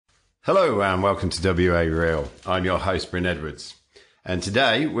Hello and welcome to WA Real. I'm your host, Bryn Edwards. And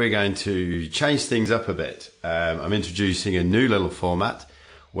today we're going to change things up a bit. I'm introducing a new little format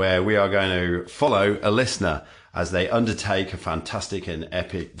where we are going to follow a listener as they undertake a fantastic and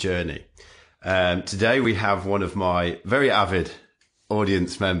epic journey. Today we have one of my very avid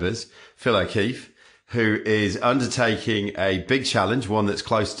audience members, Phil O'Keefe, who is undertaking a big challenge, one that's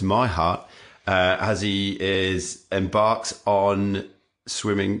close to my heart, as he embarks on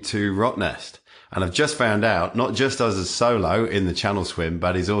swimming to Rottnest. And I've just found out, not just as a solo in the Channel Swim,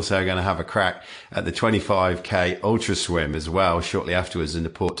 but he's also going to have a crack at the 25k ultra swim as well shortly afterwards in the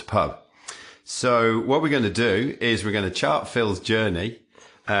Port to Pub. So what we're going to do is we're going to chart Phil's journey,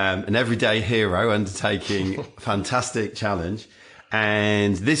 an everyday hero undertaking a fantastic challenge.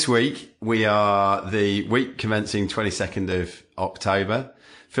 And this week we are the week commencing 22nd of October.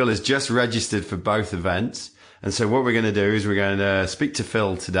 Phil has just registered for both events. And so what we're going to do is we're going to speak to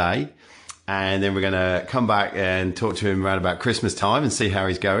Phil today, and then we're going to come back and talk to him around about Christmas time and see how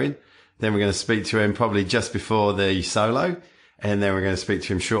he's going. Then we're going to speak to him probably just before the solo, and then we're going to speak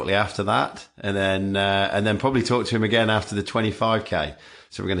to him shortly after that, and then probably talk to him again after the 25k.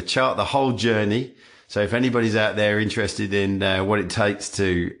 So we're going to chart the whole journey. So if anybody's out there interested in what it takes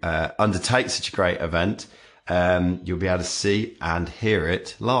to undertake such a great event, you'll be able to see and hear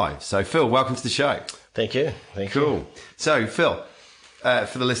it live. So Phil, welcome to the show. Thank you. Thank you. Cool. So, Phil,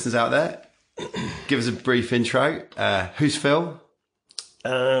 for the listeners out there, give us a brief intro. Who's Phil?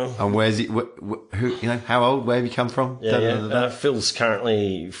 And where's he? How old? Where have you come from? Phil's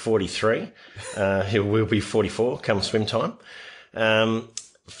currently 43. He will be 44 come swim time.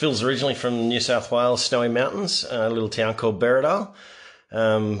 Phil's originally from New South Wales, Snowy Mountains, a little town called Berridale.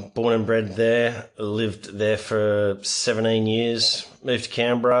 Born and bred there, lived there for 17 years, moved to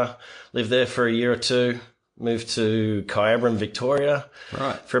Canberra, lived there for a year or two, moved to Kyabram, Victoria,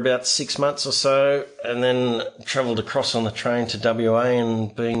 for about 6 months or so, and then travelled across on the train to WA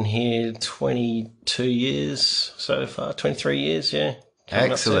and been here 22 years so far, 23 years, yeah.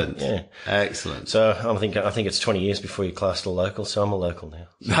 Excellent. Yeah. Excellent. So I think it's 20 years before you're classed a local, so I'm a local now.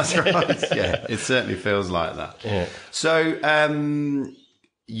 That's right. Yeah, it certainly feels like that. Yeah. So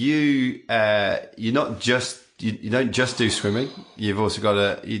you don't just do swimming. You've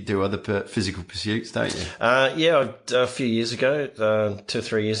also you do other physical pursuits, don't you? A few years ago, 2 or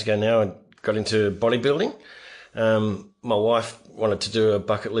 3 years ago now, I got into bodybuilding. My wife wanted to do a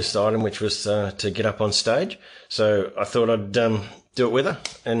bucket list item, which was to get up on stage. So I thought I'd do it with her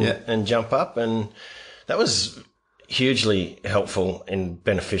and jump up. And that was hugely helpful and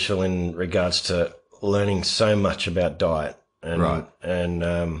beneficial in regards to learning so much about diet.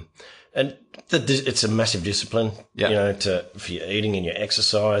 It's a massive discipline, for your eating and your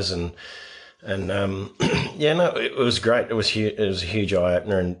exercise it was great. It was a huge eye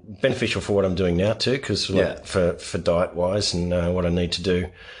opener and beneficial for what I'm doing now too, because for diet wise and what I need to do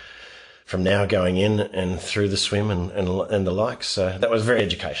from now going in and through the swim and the like. So that was very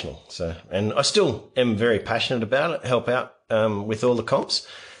educational. So, and I still am very passionate about it, help out with all the comps.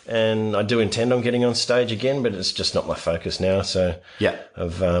 And I do intend on getting on stage again, but it's just not my focus now. So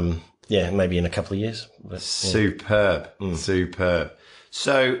maybe in a couple of years. But, Superb. Superb.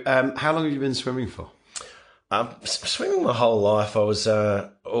 So how long have you been swimming for? Swimming my whole life. I was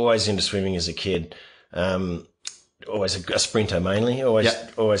always into swimming as a kid. Always a sprinter mainly. Always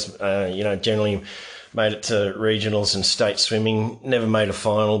generally made it to regionals and state swimming. Never made a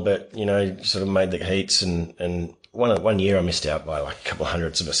final, but, sort of made the heats and one year I missed out by like a couple of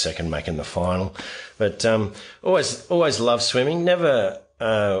hundredths of a second making the final. But always loved swimming.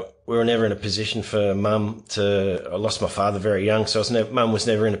 We were never in a position for Mum I lost my father very young, so Mum was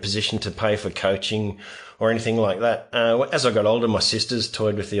never in a position to pay for coaching or anything like that. As I got older, my sisters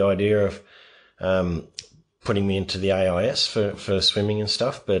toyed with the idea of putting me into the AIS for swimming and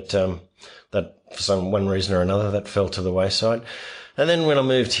stuff, but that for one reason or another that fell to the wayside. And then when I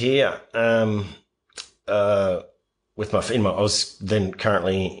moved here, I was then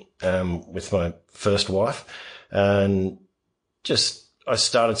currently with my first wife, and I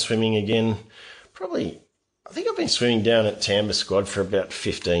started swimming again. I think I've been swimming down at Tamba Squad for about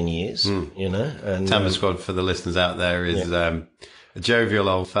 15 years. And Tamba Squad, for the listeners out there, is a jovial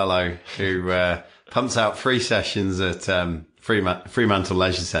old fellow who pumps out free sessions at Fremantle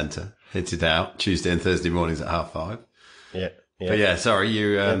Leisure Centre. Hit it out Tuesday and Thursday mornings at 5:30. Yeah. But sorry,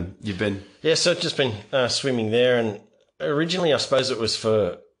 you've been... Yeah, so I've just been swimming there, and originally I suppose it was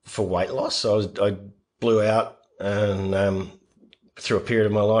for weight loss. So I blew out, and through a period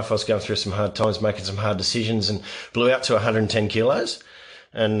of my life I was going through some hard times, making some hard decisions, and blew out to 110 kilos.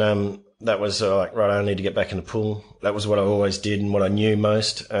 And that was like, right, I need to get back in the pool. That was what I always did and what I knew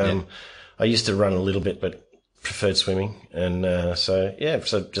most. I used to run a little bit, but preferred swimming. And so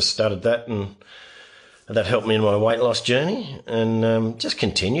just started that, and that helped me in my weight loss journey, and just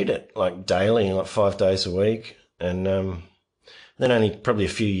continued it like daily, like 5 days a week. And then only probably a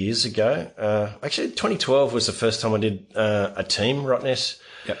few years ago, actually 2012 was the first time I did a team Rottnest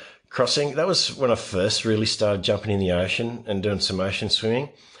crossing. That was when I first really started jumping in the ocean and doing some ocean swimming.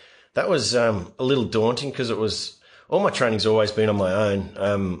 That was a little daunting because all my training's always been on my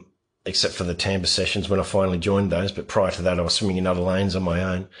own, except for the Tampa sessions when I finally joined those. But prior to that, I was swimming in other lanes on my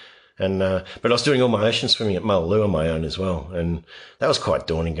own. And but I was doing all my ocean swimming at Mullaloo on my own as well. And that was quite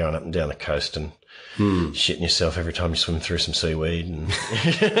daunting, going up and down the coast and shitting yourself every time you swim through some seaweed. And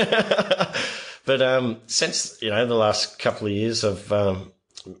But since, the last couple of years, I've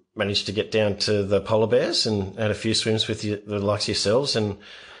managed to get down to the polar bears and had a few swims with the likes of yourselves. And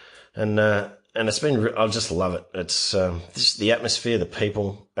it's been, I just love it. It's just the atmosphere, the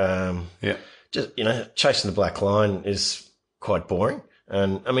people. Just, chasing the black line is quite boring.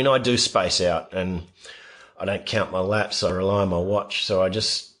 And I mean, I do space out and I don't count my laps. I rely on my watch. So I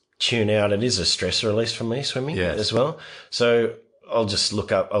just tune out. It is a stress release for me, swimming as well. So I'll just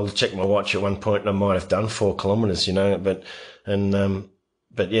look up, I'll check my watch at one point and I might have done 4 kilometers, but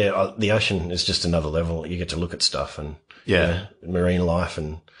the ocean is just another level. You get to look at stuff and marine life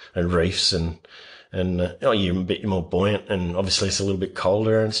and reefs and you're a bit more buoyant, and obviously it's a little bit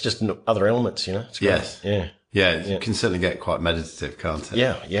colder, and it's just other elements, It's great. Yes. Yeah, it can certainly get quite meditative, can't it?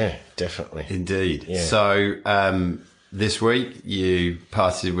 Yeah, definitely. Indeed. Yeah. So this week you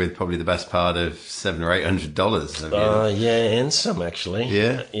partied with probably the best part of $700 or $800. And some actually.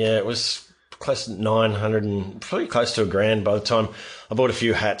 Yeah, it was close to 900 and probably close to $1,000 by the time I bought a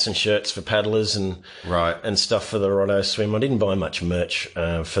few hats and shirts for paddlers and stuff for the Rottnest Swim. I didn't buy much merch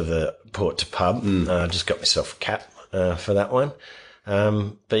for the port to pub. I just got myself a cap for that one.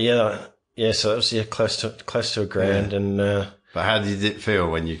 So that was close to $1,000. And but how did it feel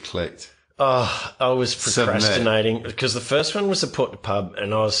when you clicked? Oh, I was procrastinating because the first one was the port to pub,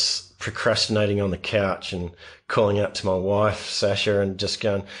 and I was procrastinating on the couch and calling out to my wife Sasha and just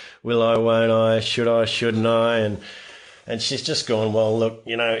going, will I, won't I, should I, shouldn't I? And she's just gone, well, look,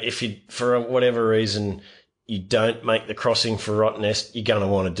 if you, for whatever reason, you don't make the crossing for Rottnest, you're going to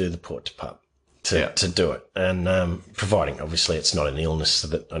want to do the port to pub to do it. And providing, obviously, it's not an illness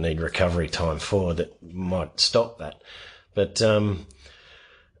that I need recovery time for that might stop that. But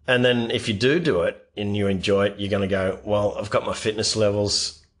and then if you do it and you enjoy it, you're going to go, well, I've got my fitness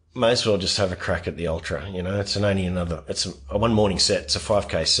levels. May as well just have a crack at the ultra. It's a one morning set. It's a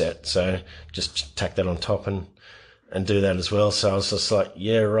 5K set. So just tack that on top and do that as well. So I was just like,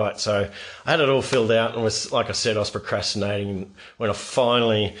 yeah, right. So I had it all filled out and was, like I said, I was procrastinating. When I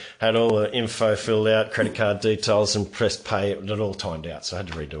finally had all the info filled out, credit card details, and pressed pay, it all timed out. So I had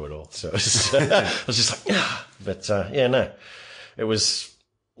to redo it all. So it was, I was just like, but it was,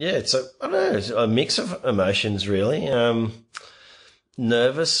 it's it's a mix of emotions really.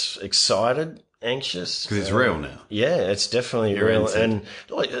 Nervous, excited, anxious. Because it's real now. Yeah, it's definitely real. And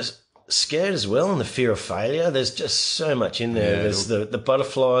scared as well, and the fear of failure. There's just so much in there. Yeah, there's the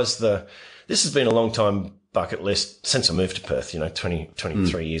butterflies. This has been a long time bucket list since I moved to Perth,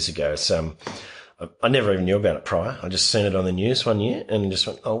 23 years ago. So I never even knew about it prior. I just seen it on the news one year and just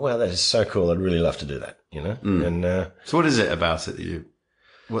went, oh, wow, that is so cool. I'd really love to do that, And so what is it about it that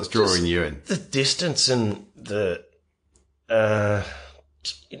what's drawing you in? The distance and I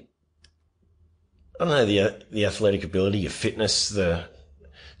don't know, the athletic ability, your fitness, the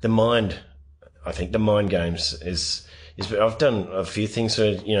mind. I think the mind games is I've done a few things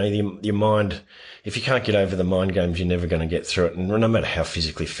where, your mind, if you can't get over the mind games, you're never going to get through it. And no matter how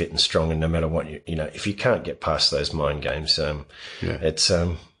physically fit and strong, and no matter what, if you can't get past those mind games, it's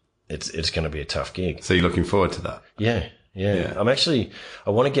going to be a tough gig. So you're looking forward to that? Yeah. I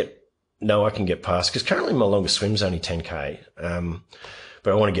can get past, because currently my longest swim's only 10K.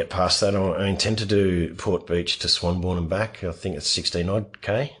 But I want to get past that. I intend to do Port Beach to Swanbourne and back. I think it's 16 odd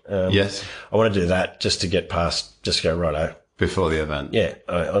K. Yes. I want to do that just to get past, just go righto. Before the event. Yeah.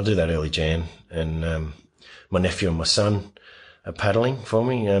 I'll do that early Jan. And, my nephew and my son are paddling for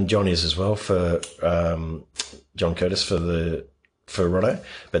me. John is as well for, John Curtis for Rotto.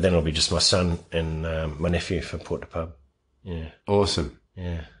 But then it'll be just my son and, my nephew for Port to Pub. Yeah. Awesome.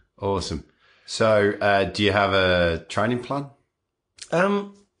 Yeah. Awesome. So, do you have a training plan?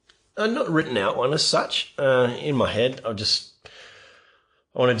 I've not written out one as such. In my head, I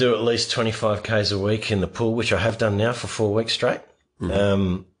want to do at least 25Ks a week in the pool, which I have done now for 4 weeks straight.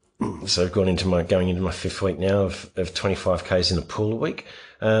 Mm-hmm. So I've going into my 5th week now of 25Ks in a pool a week.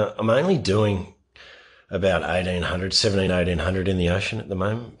 I'm only doing about 1800 in the ocean at the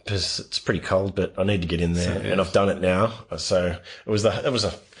moment because it's pretty cold, but I need to get in there, and I've done it now. So it was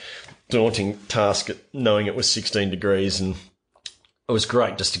a daunting task knowing it was 16 degrees, and it was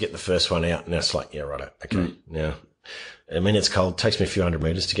great just to get the first one out. And it's like, yeah, right, okay. Now, I mean, it's cold. It takes me a few hundred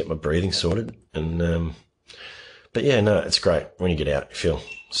meters to get my breathing sorted, and but yeah, no, it's great when you get out. You feel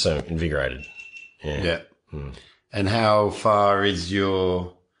so invigorated. Yeah. And how far is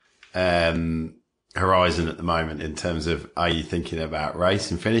your horizon at the moment in terms of, are you thinking about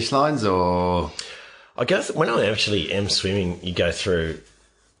race and finish lines, or? I go when I actually am swimming, you go through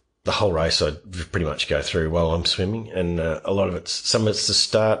the whole race. I pretty much go through while I'm swimming, and a lot of some of it's the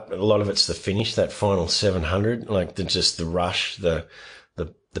start, but a lot of it's the finish. That final 700, like just the rush, the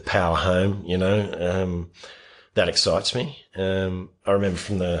power home. You know, that excites me. I remember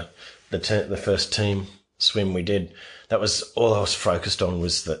from the first team swim we did, that was all I was focused on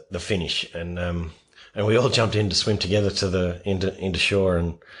was the finish, and we all jumped in to swim together to into shore,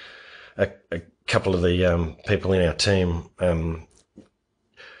 and a couple of the people in our team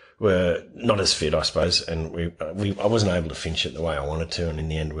were not as fit, I suppose, and I wasn't able to finish it the way I wanted to, and in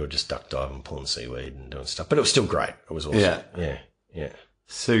the end we were just duck diving, pulling seaweed and doing stuff, but it was still great. It was awesome. Yeah.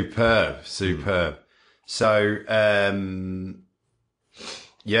 Superb. So,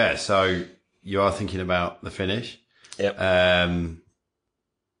 so you are thinking about the finish. Yep.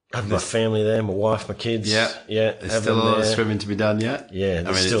 I have my family there, my wife, my kids. Yeah. There's still a lot of swimming to be done yet. Yeah,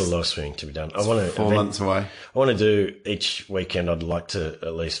 there's still a lot of swimming to be done. I want to 4 months away. I want to do each weekend. I'd like to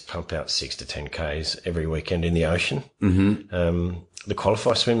at least pump out 6 to 10 Ks every weekend in the ocean. Mm-hmm. The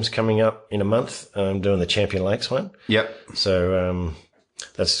qualify swim's coming up in a month. I'm doing the Champion Lakes one. Yep. So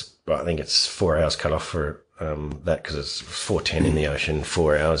I think it's 4 hours cut off for that because it's 4:10 in the ocean,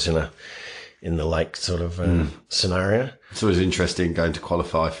 4 hours in the lake sort of scenario. It's always interesting going to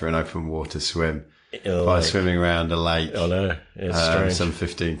qualify for an open water swim by swimming around a lake. I know. It's strange. Some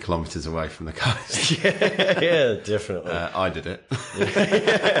 15 kilometres away from the coast. yeah, definitely. I did it. I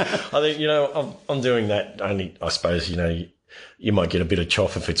think, I'm doing that only, I suppose, you might get a bit of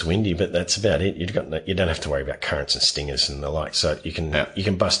chop if it's windy, but that's about it. You don't have to worry about currents and stingers and the like. So you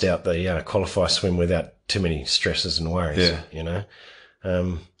can bust out the qualify swim without too many stresses and worries,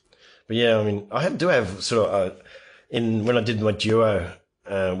 But yeah, I mean, I do have sort of, when I did my duo,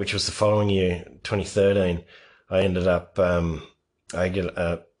 which was the following year, 2013, I ended up, I get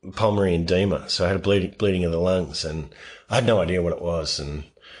a pulmonary edema. So I had a bleeding of the lungs, and I had no idea what it was, and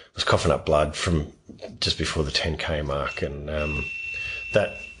I was coughing up blood from just before the 10K mark. And,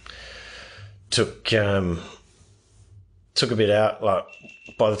 that took a bit out. Like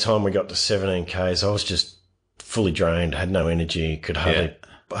by the time we got to 17Ks, I was just fully drained, had no energy, could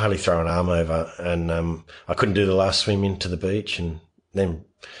hardly throw an arm over, and I couldn't do the last swim into the beach, and then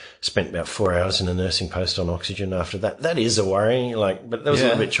spent about 4 hours in a nursing post on oxygen after that. That is a worry, but that was a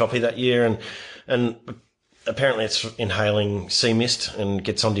little bit choppy that year, and apparently it's inhaling sea mist and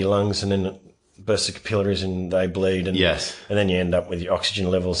gets onto your lungs, and then it bursts the capillaries and they bleed, and then you end up with your oxygen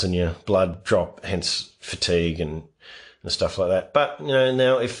levels and your blood drop, hence fatigue and stuff like that. But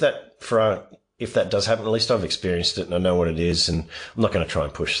now if that does happen, at least I've experienced it and I know what it is, and I'm not going to try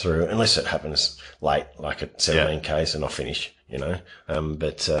and push through unless it happens late, like at 17Ks, and I'll finish,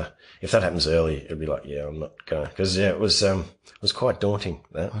 But if that happens early, it'd be like, I'm not going, because it was quite daunting.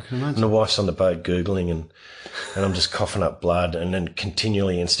 That. I can imagine. And the wife's on the boat Googling, and I'm just coughing up blood, and then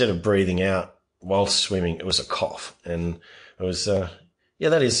continually, instead of breathing out while swimming, it was a cough, and it was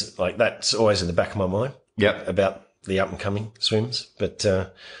that's always in the back of my mind. Yep. About the up and coming swims, but I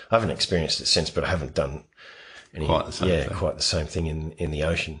haven't experienced it since. But I haven't done any quite the same thing in the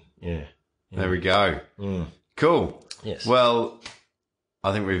ocean. Yeah. There we go. Cool. Yes. Well,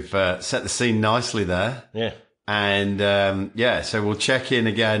 I think we've set the scene nicely there. Yeah. And so we'll check in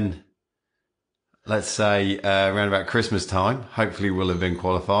again. Let's say around about Christmas time. Hopefully, we'll have been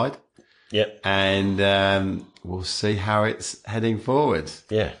qualified. Yep. And we'll see how it's heading forward.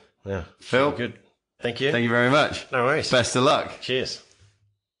 Yeah. Phil, good. Thank you. Thank you very much. No worries. Best of luck. Cheers.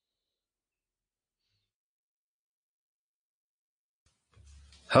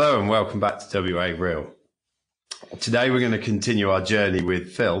 Hello and welcome back to WA Real. Today we're going to continue our journey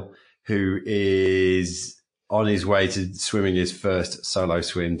with Phil, who is on his way to swimming his first solo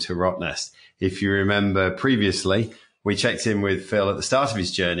swim to Rottnest. If you remember previously, we checked in with Phil at the start of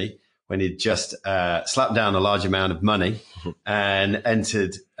his journey when he'd just slapped down a large amount of money and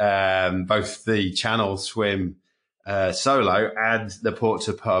entered both the Channel Swim solo and the Port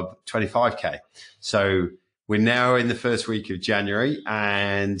to Pub 25K. So we're now in the first week of January,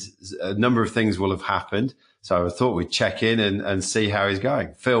 and a number of things will have happened. So I thought we'd check in and see how he's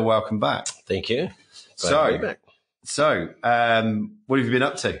going. Phil, welcome back. Thank you. Glad to be back. So, what have you been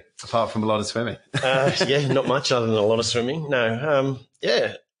up to apart from a lot of swimming? Yeah, not much other than a lot of swimming. No,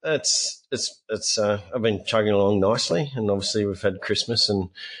 yeah, it's I've been chugging along nicely, and obviously we've had Christmas and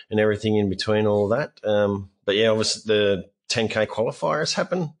everything in between all of that. But yeah, obviously the 10K qualifiers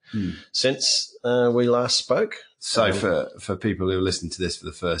happened since we last spoke. So for people who listen to this for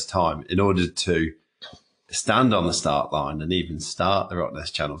the first time, in order to stand on the start line and even start the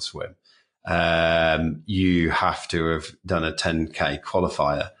Rottnest Channel Swim, you have to have done a 10K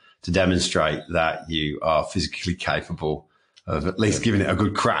qualifier to demonstrate that you are physically capable of at least giving it a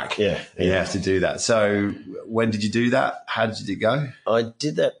good crack. Yeah. You have to do that. So when did you do that? How did it go? I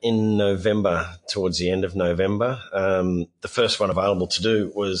did that in November, towards the end of November. The first one available to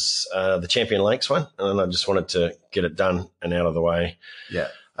do was the Champion Lakes one, and I just wanted to get it done and out of the way. Yeah.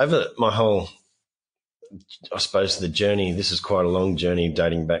 Over my whole, I suppose, the journey, this is quite a long journey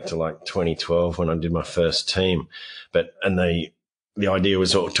dating back to like 2012 when I did my first team. And the idea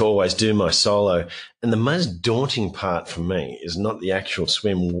was to always do my solo. And the most daunting part for me is not the actual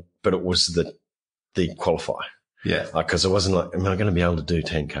swim, but it was the qualify. Yeah. Because I wasn't like, am I going to be able to do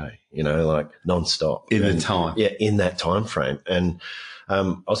 10K, like nonstop? The time. Yeah, in that time frame. And I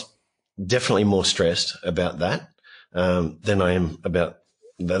was definitely more stressed about that than I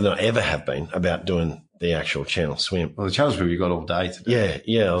ever have been about doing the actual channel swim. Well, the channel swim you got all day to do.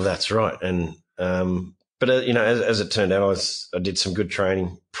 Yeah, well, that's right. And but as it turned out, I did some good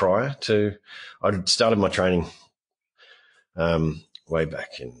training prior to. I started my training way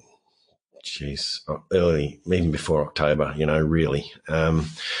back in, early, even before October. Really.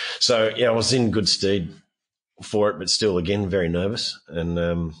 So yeah, I was in good stead for it, but still, again, very nervous.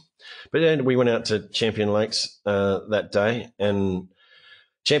 And but then we went out to Champion Lakes that day, and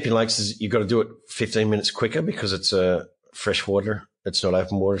Champion Lakes is you've got to do it 15 minutes quicker because it's fresh water. It's not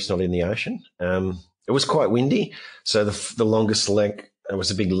open water. It's not in the ocean. It was quite windy, so the longest leg, it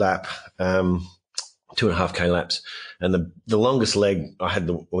was a big lap, 2.5K laps, and the longest leg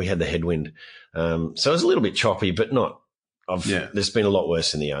we had the headwind, so it was a little bit choppy, but not. There's been a lot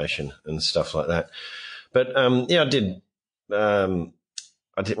worse in the ocean and stuff like that, but I did.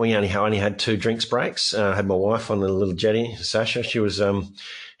 We only had 2 drinks breaks. I had my wife on the little jetty, Sasha. She was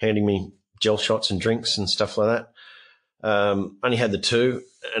handing me gel shots and drinks and stuff like that. Only had the 2,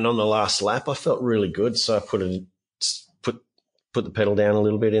 and on the last lap, I felt really good. So I put the pedal down a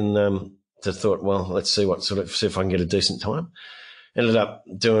little bit to thought, well, let's see see if I can get a decent time. Ended up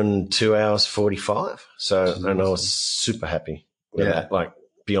doing 2 hours 45. So, and I was super happy with that, like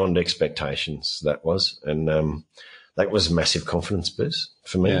beyond expectations that was. And, that was a massive confidence boost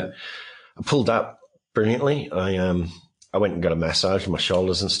for me. Yeah. I pulled up brilliantly. I went and got a massage for my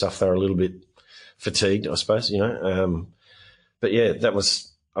shoulders and stuff. They were a little bit fatigued, I suppose, but yeah,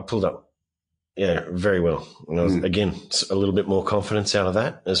 I pulled up, very well. And I was, again, a little bit more confidence out of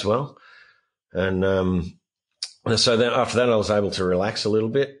that as well. And so then after that, I was able to relax a little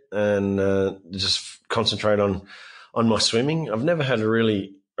bit and just concentrate on my swimming. I've never had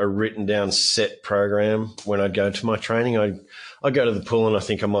a written down set program when I go to my training. I go to the pool and I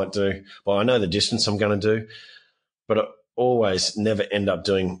think I might I know the distance I'm going to do, but I always never end up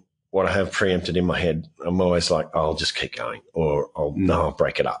doing what I have preempted in my head. I'm always like, I'll just keep going, or I'll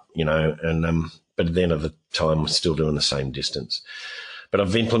break it up, and but at the end of the time, I'm still doing the same distance. But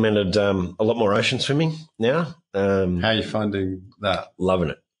I've implemented a lot more ocean swimming now. How are you finding that? Loving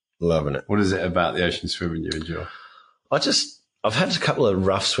it. What is it about the ocean swimming you enjoy? I've had a couple of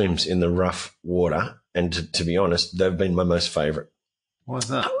rough swims in the rough water, and to be honest, they've been my most favourite. Why's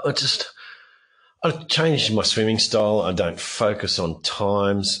that? I've changed my swimming style. I don't focus on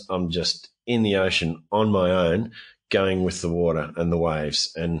times. I'm just in the ocean on my own, going with the water and the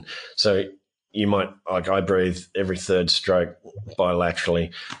waves. And so you might, I breathe every third stroke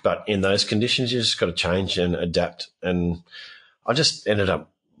bilaterally, but in those conditions, you just got to change and adapt. And I just ended up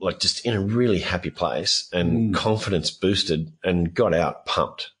just in a really happy place and confidence boosted and got out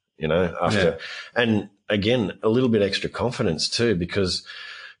pumped, after. Yeah. And again, a little bit extra confidence too, because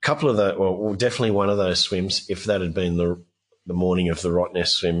couple of definitely one of those swims, if that had been the morning of the Rottnest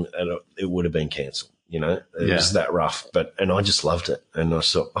swim, it would have been cancelled. It was that rough, and I just loved it. And I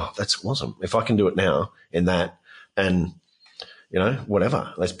thought, oh, that's awesome. If I can do it now in that, and,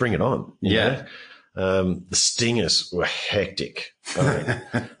 whatever, let's bring it on. You know? The stingers were hectic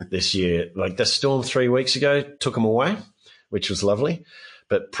this year. Like the storm 3 weeks ago took them away, which was lovely.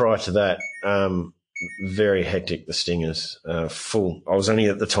 But prior to that, very hectic, the stingers, full. I was only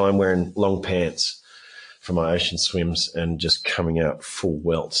at the time wearing long pants. for my ocean swims and just coming out full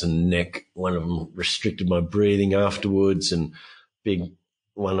welts and neck. One of them restricted my breathing afterwards, and big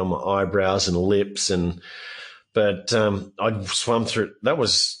one on my eyebrows and lips. But I swum through. That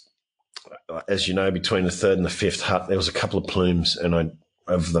was, as you know, between the third and the fifth hut, there was a couple of plumes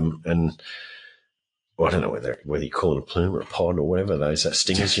of them, and well, I don't know whether you call it a plume or a pod or whatever those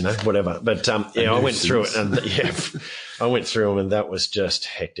stingers, whatever. But I went through it, and I went through them, and that was just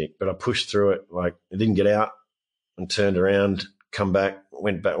hectic. But I pushed through it. Like, I didn't get out, and turned around, come back,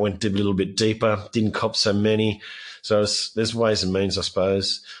 went a little bit deeper, didn't cop so many. So there's ways and means, I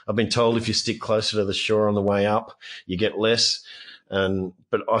suppose. I've been told if you stick closer to the shore on the way up, you get less.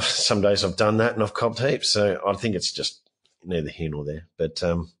 But some days I've done that and I've copped heaps. So I think it's just neither here nor there. But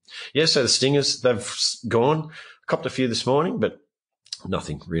so the stingers, they've gone. Copped a few this morning, but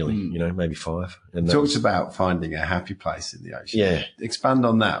nothing really, maybe 5. And talks about finding a happy place in the ocean. Yeah. Expand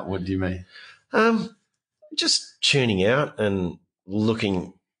on that. What do you mean? Just tuning out and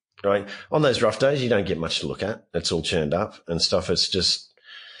looking. Right. On those rough days, you don't get much to look at. It's all churned up and stuff. It's just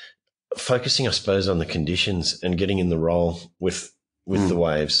focusing, I suppose, on the conditions and getting in the role with the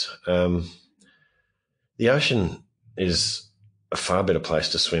waves. The ocean is a far better place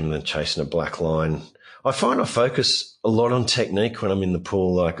to swim than chasing a black line. I find I focus a lot on technique when I'm in the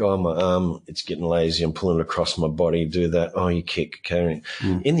pool, like, oh, my arm, it's getting lazy. I'm pulling it across my body, do that. Oh, you kick, carry.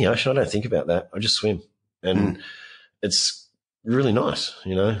 In the ocean, I don't think about that. I just swim. And it's really nice,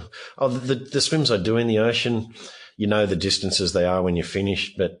 Oh, the swims I do in the ocean, the distances they are when you're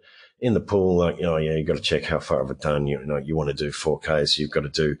finished, but in the pool, like, you got to check how far have it done. You want to do 4Ks, you've got to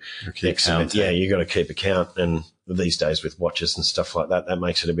do X amount. Yeah, you got to keep a count. And these days with watches and stuff like that, that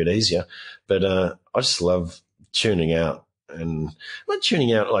makes it a bit easier. But I just love tuning out, and not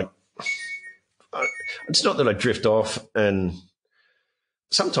tuning out like it's not that I drift off, and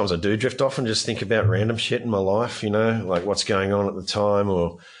sometimes I do drift off and just think about random shit in my life, like what's going on at the time,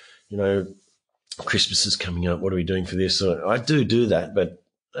 or, Christmas is coming up. What are we doing for this? I do that, but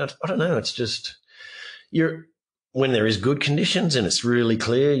I don't know. It's just when there is good conditions and it's really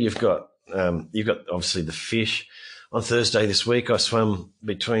clear, you've got obviously the fish. On Thursday this week, I swam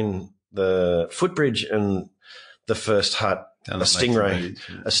between the footbridge and the first hut. A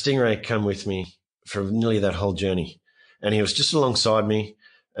stingray come with me for nearly that whole journey, and he was just alongside me.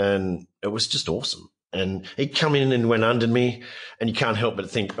 And it was just awesome. And he'd come in and went under me, and you can't help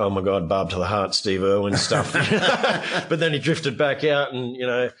but think, oh, my God, Barb to the heart, Steve Irwin stuff. But then he drifted back out,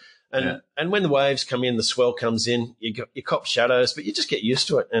 and, and when the waves come in, the swell comes in, you cop shadows, but you just get used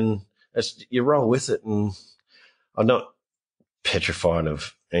to it, and you roll with it. And I'm not petrified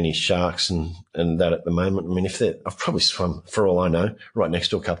of any sharks and that at the moment. I mean, I've probably swum, for all I know, right next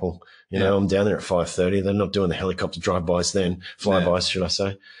to a couple. I'm down there at 5:30. They're not doing the helicopter drive-bys then, flybys, should I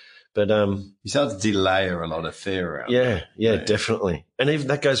say. But you start to delayer a lot of fear around. Yeah, definitely. And even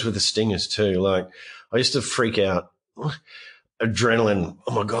that goes with the stingers too. Like, I used to freak out, adrenaline,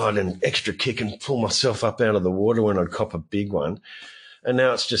 oh my God, and extra kick and pull myself up out of the water when I'd cop a big one. And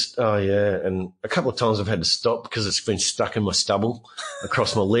now it's just, oh yeah. And a couple of times I've had to stop because it's been stuck in my stubble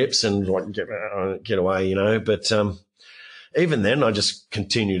across my lips and like get away, But even then, I just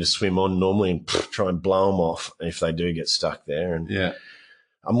continue to swim on normally and try and blow them off if they do get stuck there. And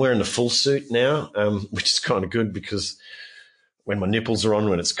I'm wearing the full suit now, which is kind of good because when my nipples are on,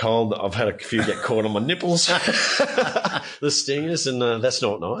 when it's cold, I've had a few get caught on my nipples, the stingers, and that's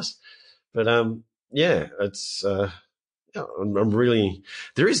not nice. But it's. I'm really,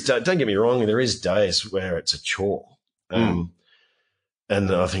 don't get me wrong, there is days where it's a chore. And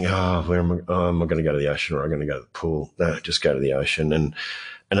I think, where am I? Oh, am I going to go to the ocean or am I going to go to the pool? No, just go to the ocean. And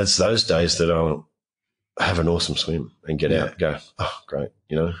it's those days that I'll have an awesome swim and get out and go, oh, great.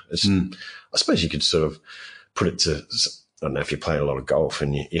 I suppose you could sort of put it to, I don't know if you're playing a lot of golf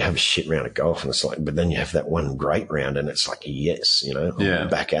and you have a shit round of golf and it's like, but then you have that one great round and it's like, yes, I'm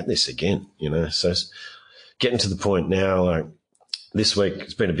back at this again, So it's getting to the point now, like this week,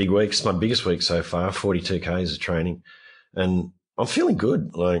 it's been a big week. It's my biggest week so far, 42 Ks of training. And I'm feeling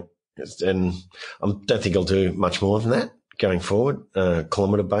good. And I don't think I'll do much more than that going forward,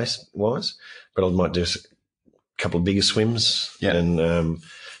 kilometre base wise, but I might do a couple of bigger swims and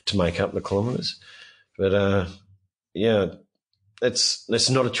to make up the kilometres. But it's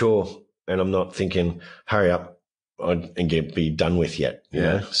not a chore, and I'm not thinking hurry up and be done with yet. You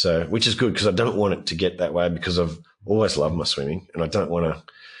know? So which is good because I don't want it to get that way because I've always loved my swimming, and I don't want to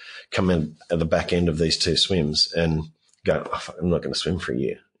come in at the back end of these 2 swims and go, I'm not going to swim for a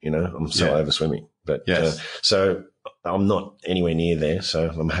year. I'm so over swimming. But so I'm not anywhere near there, so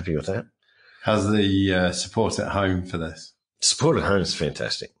I'm happy with that. How's the support at home for this? Support at home is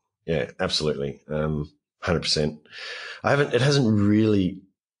fantastic. Yeah, absolutely. 100%. It hasn't really,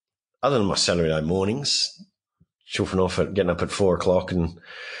 other than my Saturday mornings, chuffing off at getting up at 4 o'clock and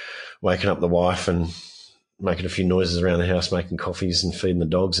waking up the wife and making a few noises around the house, making coffees and feeding the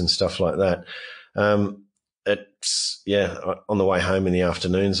dogs and stuff like that. On the way home in the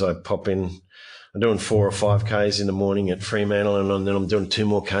afternoons, I pop in. I'm doing 4 or 5 Ks in the morning at Fremantle, and then I'm doing 2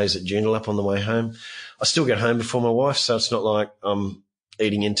 more Ks at Joondalup on the way home. I still get home before my wife, so it's not like I'm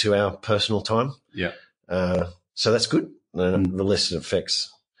eating into our personal time. Yeah. So that's good. The less it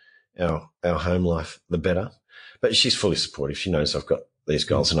affects our home life, the better. But she's fully supportive. She knows I've got these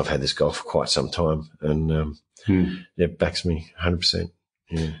goals, and I've had this goal for quite some time, and it backs me 100%.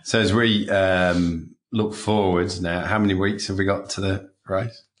 Yeah. So as we look forwards now, how many weeks have we got to the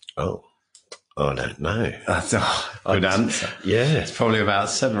race? Oh, I don't know. That's a good answer. Yeah. It's probably about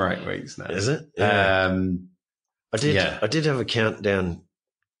 7 or 8 weeks now. Is it? Yeah. I did have a countdown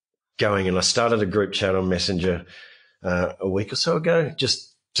going, and I started a group chat on Messenger a week or so ago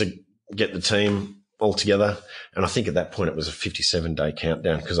just to get the team all together. And I think at that point it was a 57-day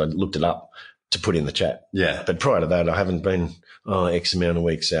countdown because I looked it up to put in the chat. Yeah. But prior to that, I haven't been X amount of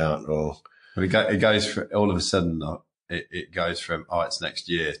weeks out. Or it goes for, all of a sudden, it goes from, it's next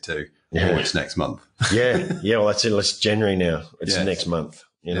year to, it's next month. Yeah. Well, that's it. It's January now. It's next month.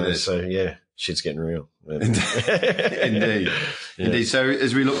 So shit's getting real. Indeed. Yeah. Indeed. So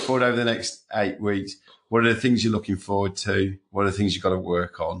as we look forward over the next 8 weeks, what are the things you're looking forward to? What are the things you've got to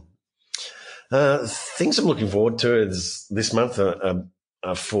work on? Things I'm looking forward to is this month a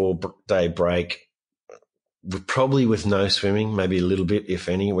 4-day break, probably with no swimming, maybe a little bit, if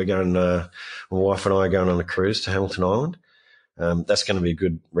any. We're going, my wife and I are going on a cruise to Hamilton Island. That's going to be a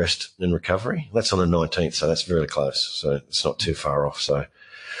good rest and recovery. That's on the 19th, so that's really close. So it's not too far off. So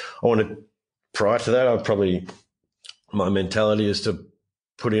prior to that, my mentality is to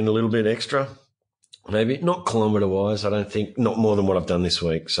put in a little bit extra. Maybe not kilometre-wise, I don't think, not more than what I've done this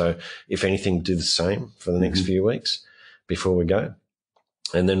week. So if anything, do the same for the next few weeks before we go.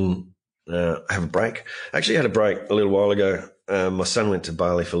 And then have a break. I actually had a break a little while ago. My son went to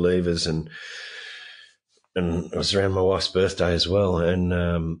Bali for leavers and it was around my wife's birthday as well.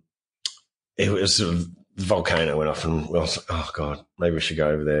 And it was sort of the volcano went off and I was like, oh, God, maybe we should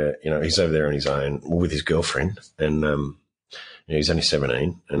go over there. He's over there on his own with his girlfriend and he's only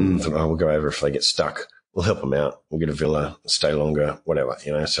 17 and I thought, we'll go over if they get stuck. We'll help them out. We'll get a villa, stay longer, whatever,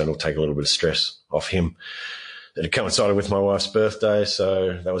 so it'll take a little bit of stress off him. It coincided with my wife's birthday,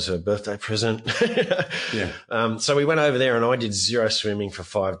 so that was her birthday present. Yeah. So we went over there and I did 0 swimming for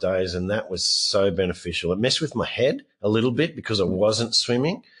 5 days and that was so beneficial. It messed with my head a little bit because I wasn't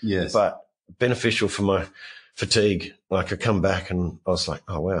swimming. Yes. But beneficial for my fatigue. Like I come back and I was like,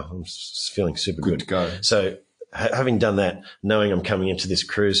 oh, wow, I'm feeling super good. Good to go. So having done that, knowing I'm coming into this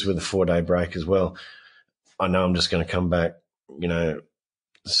cruise with a 4-day break as well, I know I'm just going to come back,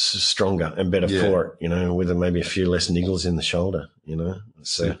 stronger and better for it, with maybe a few less niggles in the shoulder,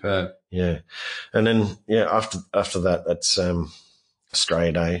 So, superb. Yeah. And then, after that, that's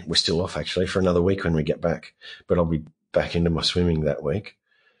Australia Day. We're still off actually for another week when we get back, but I'll be back into my swimming that week.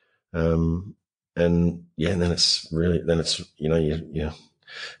 And then it's your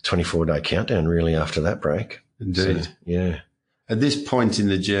 24-day countdown really after that break. Indeed. So, yeah. At this point in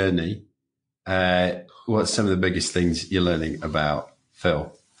the journey, what's some of the biggest things you're learning about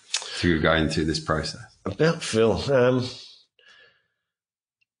Phil through going through this process? About Phil,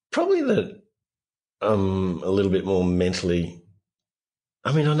 probably that I'm a little bit more mentally.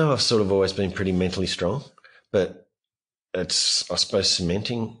 I mean, I know I've sort of always been pretty mentally strong, but it's, I suppose,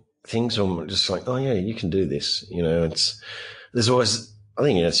 cementing things or just like, oh yeah, you can do this. There's always, I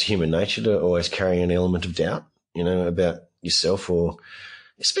think it's human nature to always carry an element of doubt, about yourself, or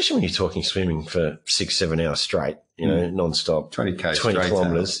especially when you're talking swimming for 6-7 hours straight, non-stop, 20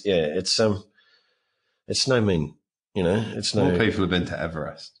 kilometres. Yeah, it's no mean, it's no. More people have been to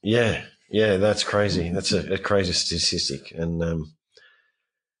Everest. Yeah, that's crazy. That's a crazy statistic, and and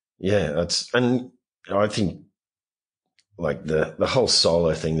I think like the whole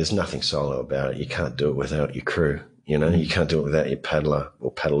solo thing. There's nothing solo about it. You can't do it without your crew. You can't do it without your paddler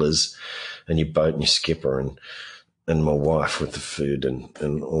or paddlers, and your boat and your skipper and my wife with the food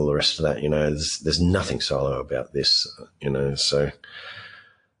and all the rest of that. There's nothing solo about this. So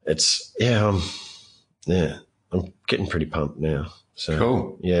it's I'm getting pretty pumped now. So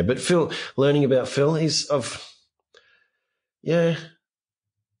cool. Yeah, but Phil, learning about Phil, I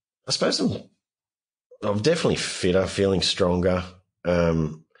suppose I'm definitely fitter, feeling stronger.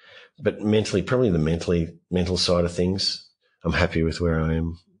 But mentally, probably the mental side of things, I'm happy with where I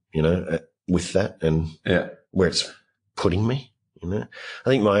am, with that and where it's putting me, You know, I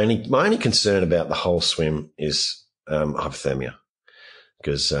think my only concern about the whole swim is hypothermia,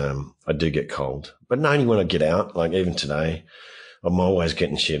 because I do get cold, but only when I get out. Like even today, I'm always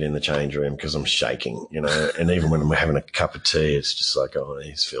getting shit in the change room because I'm shaking, you know. And even when I'm having a cup of tea, it's just like, oh,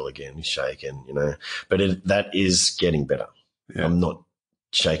 he's Phil again, he's shaking, you know. But that is getting better. Yeah. I'm not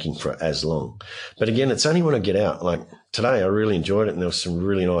shaking for as long. But again, it's only when I get out. Like today, I really enjoyed it, and there was some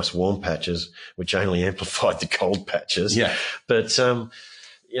really nice warm patches, which only amplified the cold patches. Yeah. But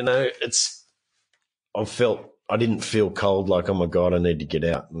you know, I didn't feel cold, like, oh my God, I need to get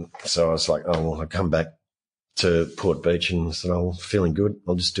out. And so I was like, oh well, I come back to Port Beach and said, oh, feeling good.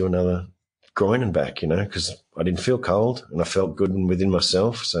 I'll just do another groin and back, you know, because I didn't feel cold and I felt good within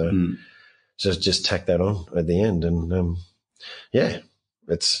myself. So just tack that on at the end. And yeah,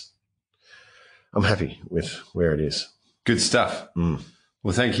 I'm happy with where it is. Good stuff. Well,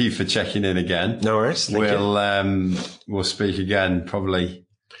 thank you for checking in again. No worries. We'll speak again probably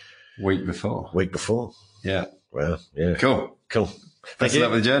week before. Yeah. Well, yeah. Cool. Best of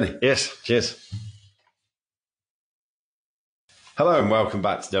luck with the journey. Yes. Cheers. Hello and welcome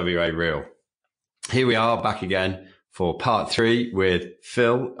back to WA Real. Here we are back again for part 3 with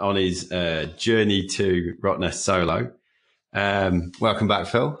Phil on his journey to Rottnest solo. Welcome back,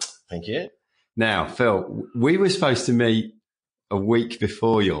 Phil. Thank you. Now, Phil, we were supposed to meet a week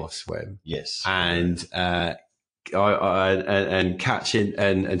before your swim. Yes. And catch in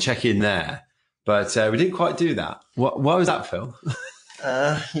and check in there, but we didn't quite do that. Why was that, Phil?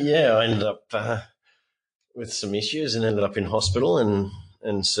 Yeah, I ended up with some issues and ended up in hospital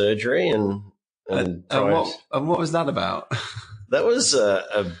and surgery and what was that about? That was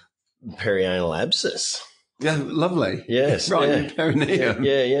a perianal abscess. Yeah, lovely. Yes, right in your perineum.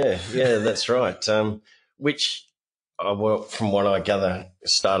 Yeah, that's right. Which, from what I gather,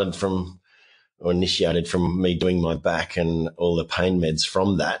 initiated from me doing my back and all the pain meds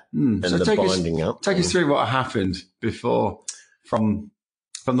from that and so the binding up. Take us through what happened before, from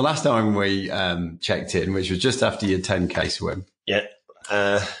the last time we checked in, which was just after your 10K swim. Yeah.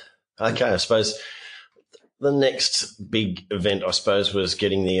 Okay, I suppose the next big event, I suppose, was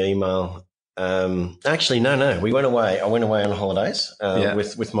getting the email. Actually, no. We went away. I went away on holidays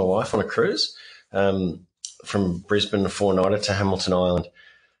with my wife on a cruise from Brisbane, a 4-nighter, to Hamilton Island.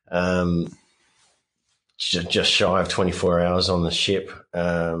 Just shy of 24 hours on the ship.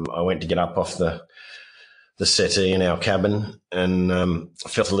 I went to get up off the settee in our cabin and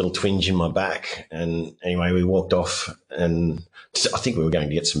felt a little twinge in my back. And anyway, we walked off, and I think we were going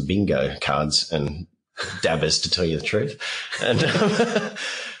to get some bingo cards and dabbers, to tell you the truth.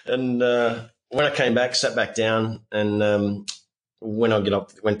 And when I came back, sat back down, and when I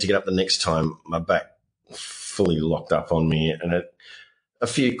went to get up the next time, my back fully locked up on me, and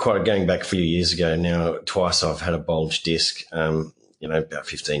going back a few years ago now, twice I've had a bulge disc. About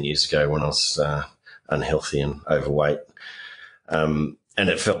 15 years ago when I was unhealthy and overweight, and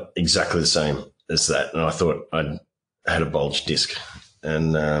it felt exactly the same as that. And I thought I'd had a bulge disc,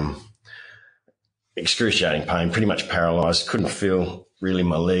 and excruciating pain, pretty much paralysed, couldn't feel really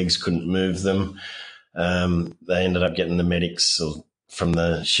my legs, couldn't move them. They ended up getting the medics from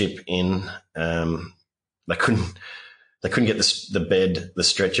the ship in. They couldn't get the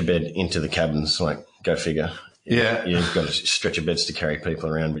stretcher bed into the cabins. Like, go figure. Yeah. You've got stretcher beds to carry people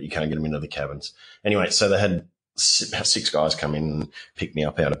around, but you can't get them into the cabins. Anyway, so they had about 6 guys come in and pick me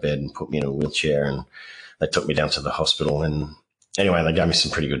up out of bed and put me in a wheelchair, and they took me down to the hospital. And anyway, they gave me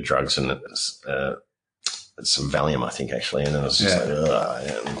some pretty good drugs, and it was, some Valium, I think, actually. And it was just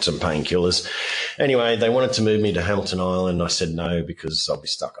and some painkillers. Anyway, they wanted to move me to Hamilton Island. I said no, because I'll be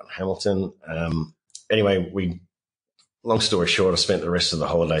stuck on Hamilton. Anyway, long story short, I spent the rest of the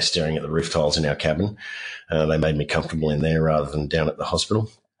holiday staring at the roof tiles in our cabin. They made me comfortable in there rather than down at the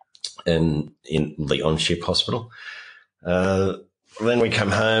hospital, and in the on-ship hospital. Then we come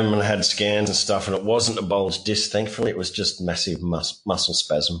home and had scans and stuff, and it wasn't a bulge disc, thankfully. It was just massive muscle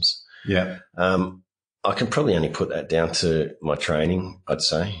spasms. Yeah. I can probably only put that down to my training, I'd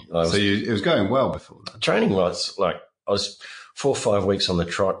say. It was going well before that? Training was I was 4 or 5 weeks on the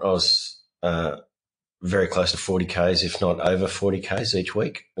trot. I was very close to 40 Ks, if not over 40 Ks each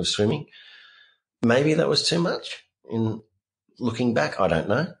week of swimming. Maybe that was too much in looking back. I don't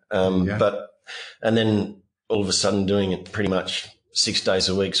know. And then all of a sudden doing it pretty much 6 days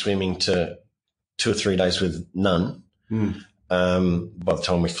a week, swimming, to 2 or 3 days with none. By the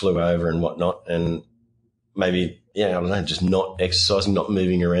time we flew over and whatnot, and maybe, I don't know, just not exercising, not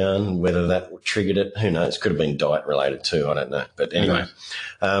moving around, whether that triggered it, who knows? Could have been diet related too. I don't know. But anyway,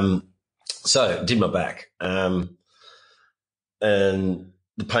 so did my back, and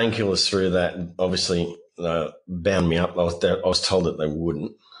the painkillers through that, obviously bound me up. I was told that they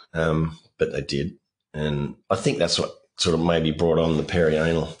wouldn't, but they did. And I think that's what sort of maybe brought on the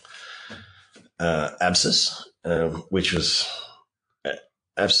perianal abscess, which was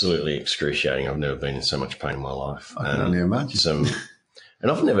absolutely excruciating. I've never been in so much pain in my life. I can only imagine. And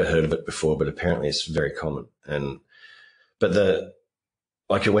I've never heard of it before, but apparently it's very common. But the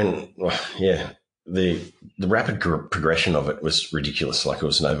rapid progression of it was ridiculous. Like, it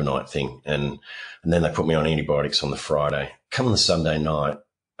was an overnight thing. And then they put me on antibiotics on the Friday. Come on the Sunday night,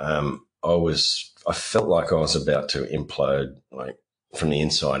 I felt like I was about to implode, like, from the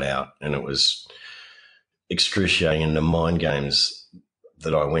inside out. And it was excruciating. And the mind games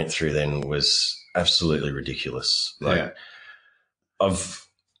that I went through then was absolutely ridiculous. Like, I've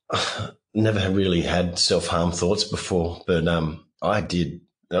never really had self-harm thoughts before, but I did.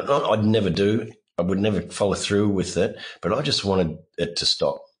 I'd never do. I would never follow through with it, but I just wanted it to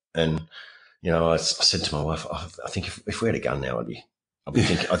stop. And, I said to my wife, I think if we had a gun now, I'd be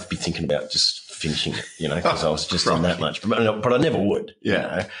thinking about just finishing it, because I was just in that much. But I never would.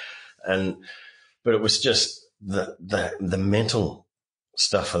 Yeah. But it was just the mental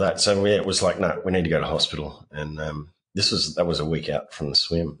stuff for that. So it was like, no, we need to go to hospital. And that was a week out from the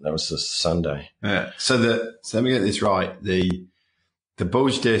swim. That was the Sunday. Yeah. So let me get this right. The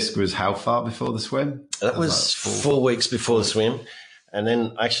bulge disc was how far before the swim? That was 4 weeks before the swim. And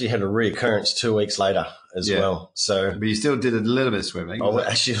then I actually had a reoccurrence 2 weeks later as well. So, but you still did a little bit of swimming. I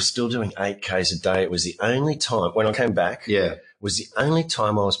was still doing 8Ks a day. It was the only time when I came back. Yeah. Was the only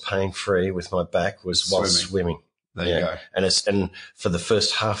time I was pain free with my back was while swimming. There you go. And for the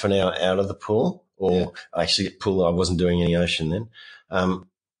first half an hour out of the pool, I wasn't doing any ocean then.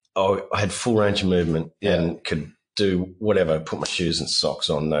 I had full range of movement and could do whatever, put my shoes and socks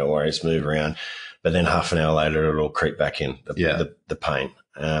on, no worries, move around. But then half an hour later, it'll all creep back in, the pain.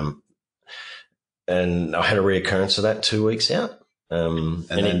 And I had a reoccurrence of that 2 weeks out.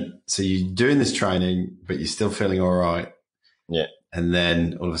 So you're doing this training, but you're still feeling all right. Yeah. And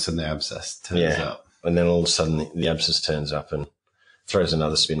then all of a sudden the abscess turns up. And then all of a sudden the abscess turns up and throws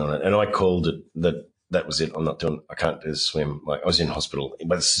another spin on it. And I called it that was it. I can't do the swim. Like, I was in hospital,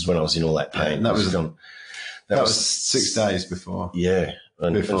 but this is when I was in all that pain. And that was 6 days before. Yeah.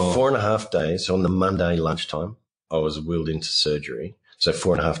 And 4.5 days on the Monday lunchtime, I was wheeled into surgery. So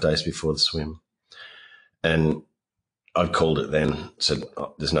 4.5 days before the swim. And I'd called it then, said,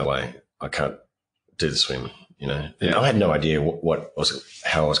 there's no way I can't do the swim, And I had no idea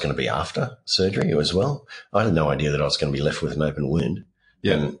how I was going to be after surgery as well. I had no idea that I was going to be left with an open wound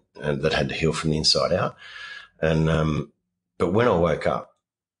and that had to heal from the inside out. And but when I woke up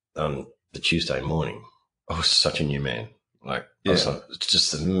on the Tuesday morning, I was such a new man. Like, it's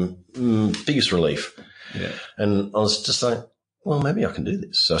just the biggest relief. Yeah. And I was just like, well, maybe I can do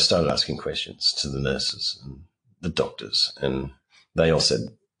this. So I started asking questions to the nurses and the doctors, and they all said,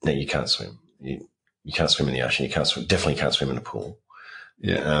 no, you can't swim. You can't swim in the ocean. Definitely can't swim in a pool.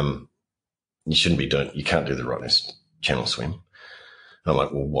 Yeah. You shouldn't be you can't do the Rottnest Channel Swim. And I'm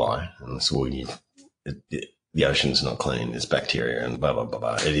like, well, why? And they said, well, the ocean's not clean. There's bacteria and blah, blah, blah,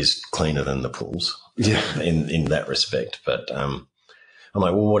 blah. It is cleaner than the pools in that respect. But I'm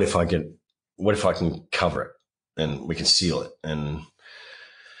like, well, what if I can cover it and we can seal it and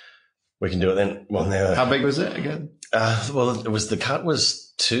we can do it then? Well, now. How big was it again? The cut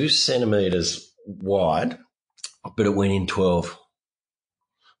was 2 centimeters wide, but it went in 12.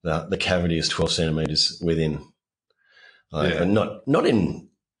 The cavity is 12 centimeters within.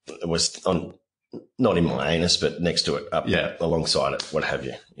 Not in my anus, but next to it, up alongside it, what have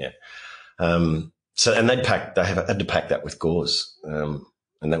you. Yeah. And they had to pack that with gauze. And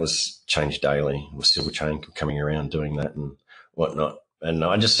that was changed daily. It was silver chain coming around doing that and whatnot. And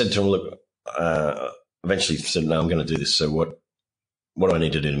I just said to them, look, eventually said, no, I'm going to do this. So what do I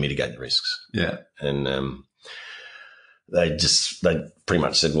need to do to mitigate the risks? Yeah. And they pretty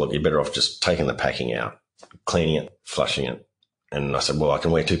much said, look, you're better off just taking the packing out, cleaning it, flushing it. And I said, well, I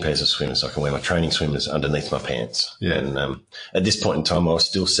can wear 2 pairs of swimmers. I can wear my training swimmers underneath my pants. Yeah. And at this point in time, I was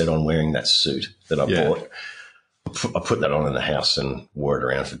still set on wearing that suit that I bought. I put that on in the house and wore it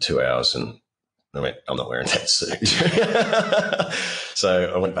around for 2 hours, and I went, I'm not wearing that suit.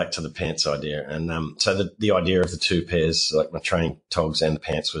 So I went back to the pants idea. And so the idea of the 2 pairs, like my training togs and the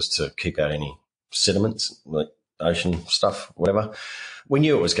pants, was to keep out any sediments, like ocean stuff, whatever. We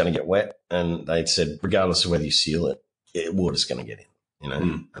knew it was going to get wet, and they'd said, regardless of whether you seal it, water's going to get in,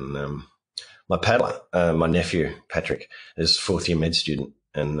 And my paddler, my nephew, Patrick, is a 4th year med student.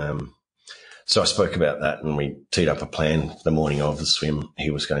 And so I spoke about that, and we teed up a plan the morning of the swim. He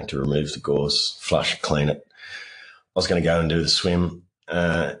was going to remove the gauze, flush, clean it. I was going to go and do the swim.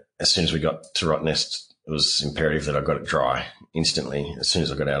 As soon as we got to Rottnest, was imperative that I got it dry instantly as soon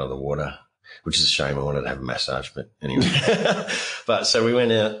as I got out of the water, which is a shame. I wanted to have a massage, but anyway. But so we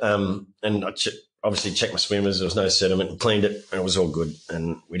went out and I obviously checked my swimmers. There was no sediment, cleaned it, and it was all good.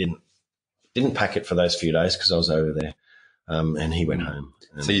 And we didn't pack it for those few days because I was over there. And he went home.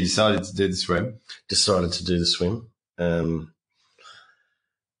 So you decided to do the swim? Decided to do the swim.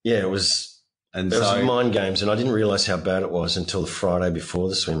 It was mind games, and I didn't realise how bad it was until the Friday before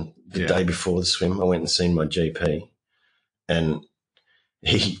the swim. The day before the swim, I went and seen my GP, and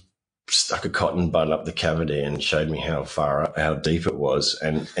he stuck a cotton bud up the cavity and showed me how deep it was,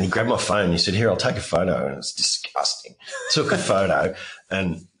 and he grabbed my phone and he said, "Here, I'll take a photo," and it was disgusting. Took a photo,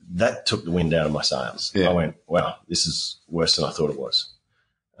 and that took the wind out of my sails. I went, "Wow, this is worse than I thought it was."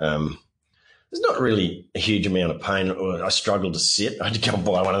 There's not really a huge amount of pain. I struggled to sit. I had to go and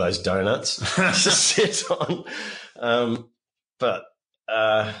buy one of those donuts to sit on. The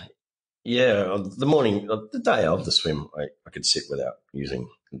day of the swim, I could sit without using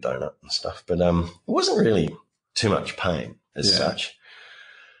the donut and stuff. But it wasn't really too much pain as such.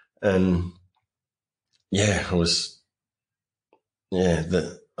 And it was, I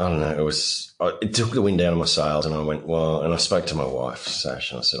don't know. It took the wind out of my sails, and I went, and I spoke to my wife,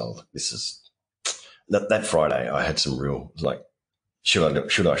 Sash, and I said, this is, that Friday I had some real, should I,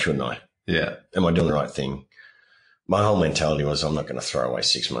 shouldn't I? Yeah. Am I doing the right thing? My whole mentality was, I'm not going to throw away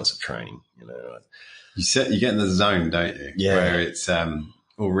 6 months of training. You get in the zone, don't you? Yeah. Where it's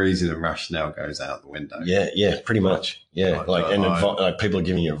all reason and rationale goes out the window. Yeah, pretty much. Yeah. People are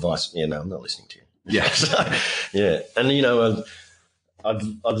giving you advice. Yeah, no, I'm not listening to you. Yeah. And I'd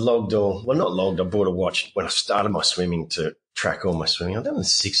logged I bought a watch when I started my swimming to track all my swimming. I've done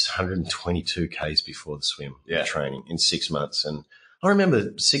 622 Ks before the swim training in 6 months. And I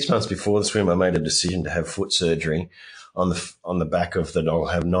remember 6 months before the swim, I made a decision to have foot surgery on the back of that I'll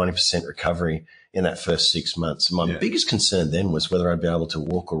have 90% recovery in that first 6 months. My biggest concern then was whether I'd be able to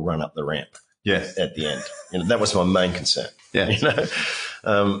walk or run up the ramp at the end. That was my main concern. Yeah.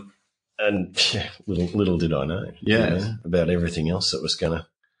 Little did I know about everything else that was going to.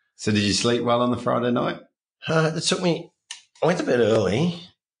 So did you sleep well on the Friday night? It took me, I went to bed early.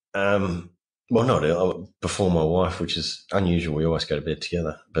 Not early, before my wife, which is unusual. We always go to bed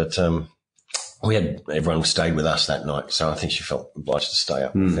together. But everyone stayed with us that night, so I think she felt obliged to stay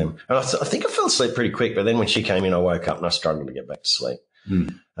up with them. And I think I fell asleep pretty quick, but then when she came in, I woke up and I struggled to get back to sleep.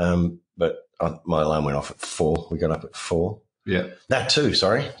 But my alarm went off at 4. We got up at 4. Yeah. That too,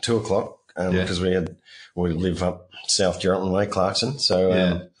 sorry, 2 o'clock, because we live up South Geraldton Way, Clarkson. So,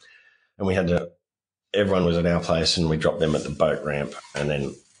 and we had to, everyone was at our place and we dropped them at the boat ramp, and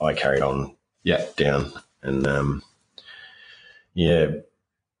then I carried on down. And,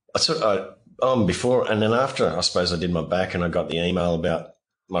 before and then after, I suppose I did my back and I got the email about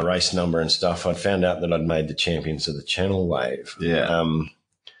my race number and stuff. I'd found out that I'd made the champions of the Channel Wave. Yeah.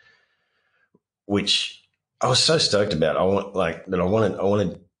 Which I was so stoked about. I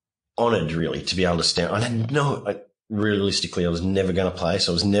wanted honoured really to be able to stand. Realistically, I was never going to place.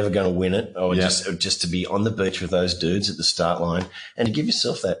 I was never going to win it. I would just to be on the beach with those dudes at the start line and to give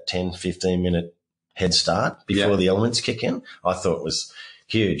yourself that 10, 15 minute head start before the elements kick in, I thought was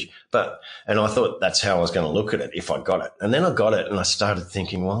huge. And I thought that's how I was going to look at it if I got it. And then I got it and I started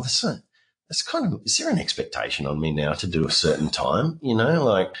thinking, well, is there an expectation on me now to do a certain time,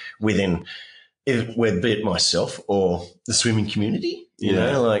 within, be it myself or the swimming community,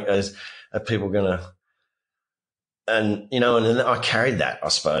 are people going to, and then I carried that, I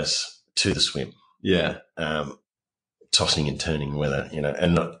suppose, to the swim. Yeah. Tossing and turning whether,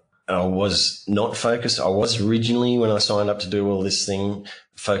 and I was not focused. I was originally, when I signed up to do all this thing,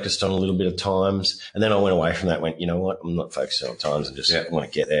 focused on a little bit of times. And then I went away from that, went, you know what, I'm not focusing on times and just want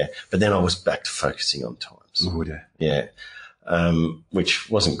to get there. But then I was back to focusing on times. Oh, yeah. Yeah. Which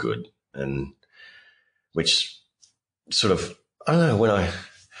wasn't good. And which sort of, I don't know, when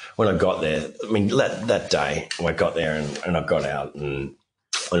I got there, I mean, that day I got there and I got out and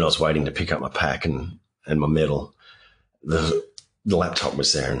I was waiting to pick up my pack and my medal, the laptop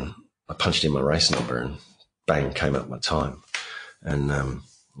was there and I punched in my race number and bang, came up my time. And it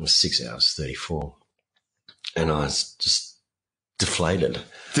was 6 hours, 34. And I was just deflated.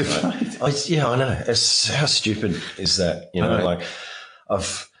 I know. How stupid is that?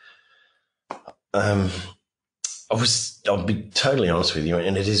 I'll be totally honest with you,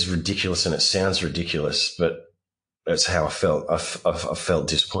 and it is ridiculous and it sounds ridiculous, but that's how I felt. I felt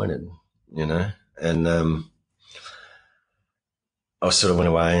disappointed, and I sort of went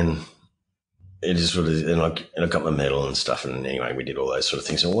away and it is what it is, and I got my medal and stuff, and anyway, we did all those sort of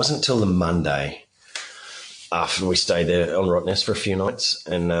things. And it wasn't until the Monday after we stayed there on Rottnest for a few nights,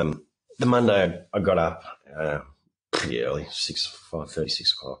 and the Monday I got up pretty early, 5:30,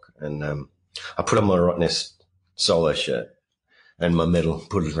 6 o'clock, and I put on my Rottnest solo shirt and my medal,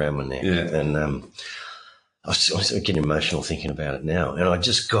 put it around my neck, and I was getting emotional thinking about it now, and I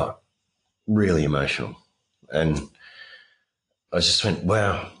just got really emotional, and I just went,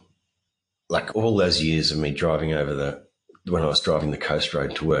 wow, like all those years of me driving over when I was driving the coast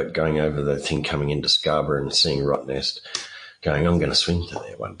road to work, going over the thing coming into Scarborough and seeing Rottnest, going, I'm going to swim to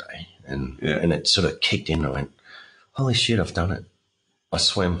there one day. And it sort of kicked in. I went, holy shit, I've done it. I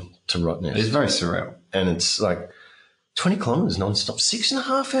swam to Rottnest. It's very surreal. And it's like 20 kilometres non-stop,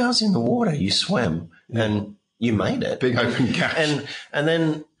 6.5 hours in the water you swam and you made it. Big open gash. And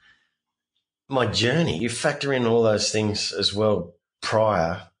then my journey, you factor in all those things as well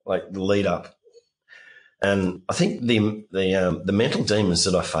prior, like the lead up. And I think the mental demons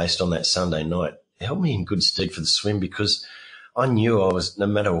that I faced on that Sunday night held me in good stead for the swim, because I knew I was, no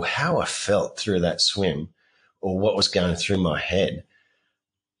matter how I felt through that swim or what was going through my head,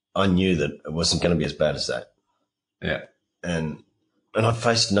 I knew that it wasn't going to be as bad as that. Yeah. And I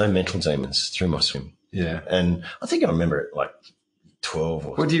faced no mental demons through my swim. Yeah. And I think I remember it like 12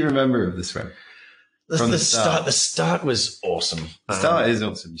 or. What do you remember of the swim? The start was awesome. The start is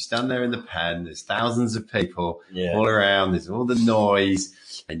awesome. You stand there in the pen. There's thousands of people all around. There's all the noise,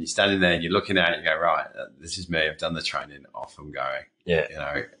 and you're standing there and you're looking at it and you go, right, this is me. I've done the training. Off I'm going. Yeah. You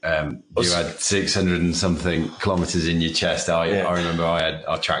know, you had 600 and something kilometers in your chest. I remember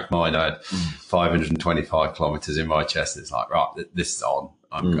I tracked mine. I had 525 kilometers in my chest. It's like, right, this is on.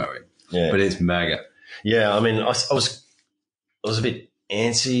 I'm going. Yeah. But it's mega. Yeah. I mean, I was a bit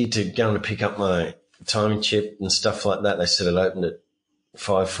antsy to go and pick up my timing chip and stuff like that. They said it opened at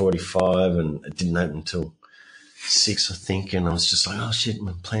 5:45 and it didn't open until 6, I think. And I was just like, oh shit,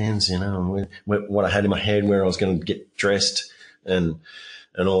 my plans, you know, and what I had in my head, where I was going to get dressed and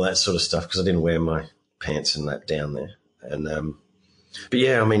all that sort of stuff, because I didn't wear my pants and that down there. And but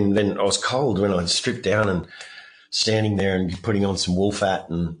yeah, I mean, then I was cold when I stripped down and standing there and putting on some wool fat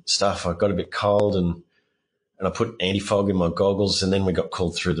and stuff. I got a bit cold and I put anti-fog in my goggles, and then we got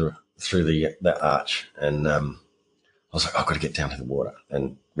called through the arch, and I was like, I've got to get down to the water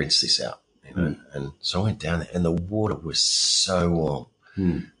and rinse this out, you know. And so I went down there, and the water was so warm.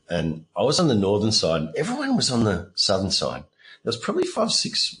 And I was on the northern side. Everyone was on the southern side. There was probably 5,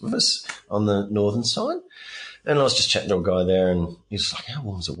 6 of us on the northern side. And I was just chatting to a guy there, and he was like, how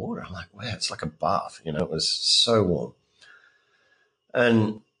warm's the water? I'm like, wow, it's like a bath. You know, it was so warm.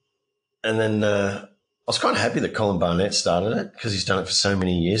 And then I was kind of happy that Colin Barnett started it, because he's done it for so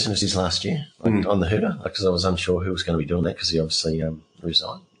many years, and it's his last year on the hooter, because I was unsure who was going to be doing that, because he obviously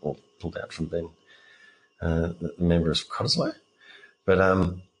resigned or pulled out from being the member of Cottesloe. But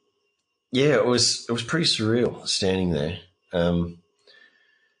yeah, it was pretty surreal standing there. And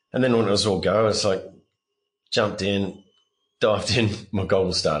then when it was all go, it's like jumped in, dived in, my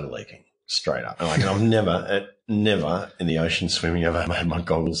goggles started leaking straight up. Like, I've never in the ocean swimming ever had my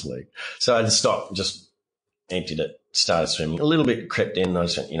goggles leak. So I had to stop, just emptied it, started swimming. A little bit crept in, and I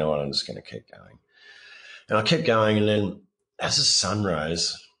just went, you know what, I'm just going to keep going. And I kept going, and then as the sun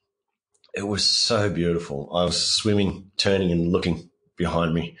rose, it was so beautiful. I was swimming, turning and looking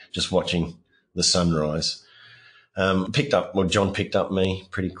behind me, just watching the sunrise. John picked up me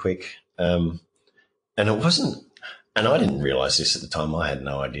pretty quick. And it wasn't, and I didn't realise this at the time, I had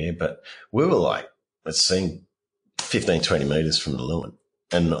no idea, but we were like, it seemed 15, 20 metres from the Lewin,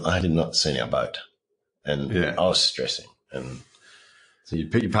 and I had not seen our boat. And I was stressing. And so you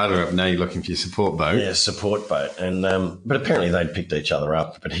pick your paddler up, now you're looking for your support boat. Yeah, support boat. And but apparently they'd picked each other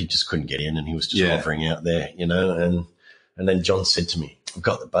up, but he just couldn't get in, and he was just hovering out there, you know. And then John said to me, I've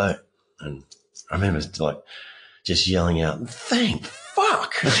got the boat. And I remember like just yelling out, thank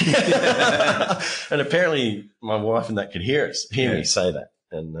fuck. And apparently my wife and that could hear me say that.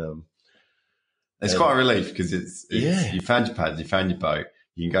 And it's quite a relief, because it's you found your pads, you found your boat,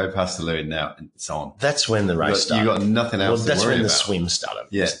 you can go past the Lewin now, and it's on. That's when the race started. You got nothing else to worry about. That's when the swim started.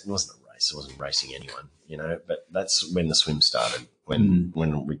 Yeah. It wasn't a race. It wasn't racing anyone, you know, but that's when the swim started, when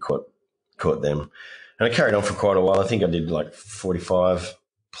we caught them. And I carried on for quite a while. I think I did like 45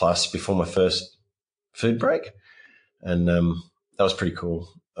 plus before my first food break. And that was pretty cool.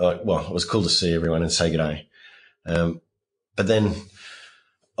 Well, it was cool to see everyone and say good day. But then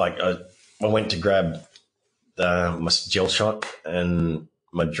like I went to grab my gel shot and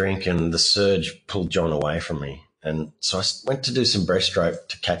my drink, and the surge pulled John away from me. And so I went to do some breaststroke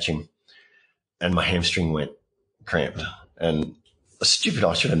to catch him, and my hamstring went cramped. And stupid,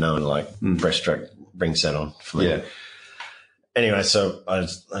 I should have known, like, breaststroke brings that on for me. Yeah. Anyway, so I had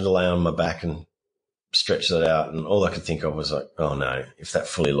to lay on my back and stretched it out, and all I could think of was like, oh no, if that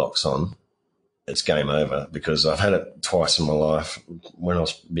fully locks on, it's game over, because I've had it twice in my life when I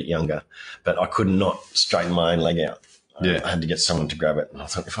was a bit younger, but I could not straighten my own leg out. I had to get someone to grab it. And I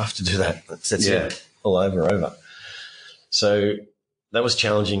thought, if I have to do that, that's it, all over. So that was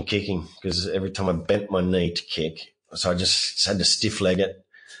challenging kicking, because every time I bent my knee to kick, so I just had to stiff leg it.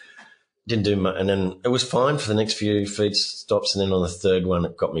 Didn't do much. And then it was fine for the next few feet stops. And then on the third one,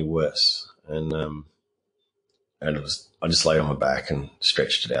 it got me worse. And I just laid on my back and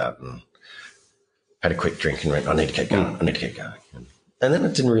stretched it out and had a quick drink and went, I need to keep going. And then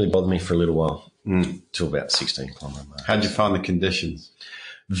it didn't really bother me for a little while, till about 16 kilometre mark. How did you find the conditions?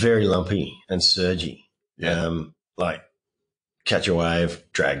 Very lumpy and surgy. Yeah. Like catch a wave,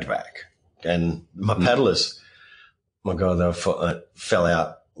 dragged back. And my paddlers, my God, they fell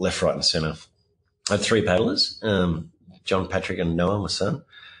out left, right and centre. I had 3 paddlers, John, Patrick and Noah, my son.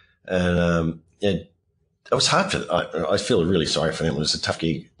 And it was hard for I feel really sorry for them. It was a tough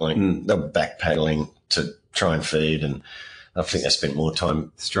gig. Like they were back paddling to try and feed, and I think they spent more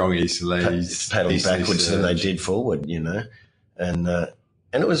time strong easterlies paddling backwards than they did forward, you know. And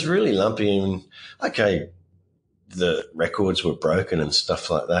it was really lumpy. And okay, the records were broken and stuff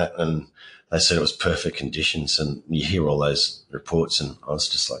like that, and they said it was perfect conditions, and you hear all those reports, and I was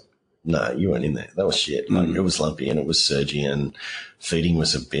just like, no, you weren't in there. That was shit. Like, it was lumpy and it was surgy, and feeding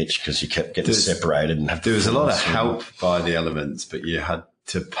was a bitch because you kept getting separated and have to. There was a lot of help by the elements, but you had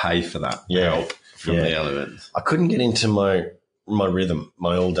to pay for that help from the elements. I couldn't get into my rhythm,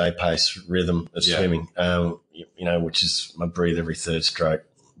 my all day pace rhythm of swimming. You know, which is my breathe every third stroke,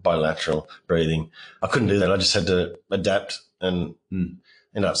 bilateral breathing. I couldn't do that. I just had to adapt and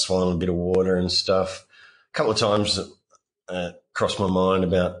end up swallowing a bit of water and stuff. A couple of times crossed my mind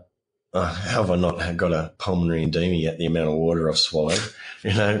about, how have I not got a pulmonary edema yet, the amount of water I've swallowed,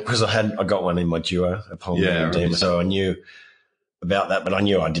 you know, because I got one in my duo, a pulmonary edema. So I knew about that, but I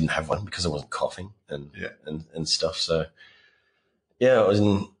knew I didn't have one because I wasn't coughing and stuff. So, yeah, I was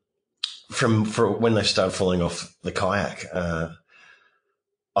for when they started falling off the kayak,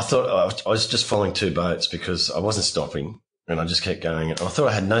 I thought I was just following 2 boats because I wasn't stopping, and I just kept going. And I thought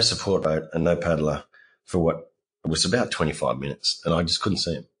I had no support boat and no paddler for what was about 25 minutes, and I just couldn't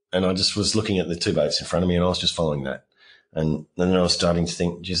see him. And I just was looking at the 2 boats in front of me, and I was just following that. And then I was starting to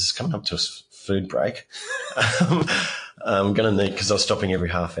think, Jesus, coming up to a food break. I'm going to need, because I was stopping every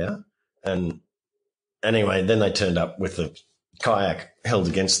half hour. And anyway, then they turned up with the kayak held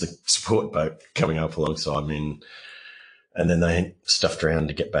against the support boat coming up alongside me. And then they stuffed around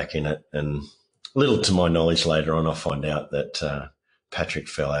to get back in it. And little to my knowledge later on, I find out that Patrick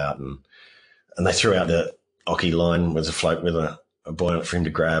fell out, and they threw out the Ockie line with a float with a buoy on it for him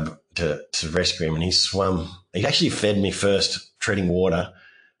to grab to rescue him. And he swam. He actually fed me first, treading water,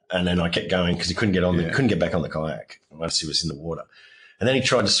 and then I kept going because he couldn't get on. Couldn't get back on the kayak once he was in the water. And then he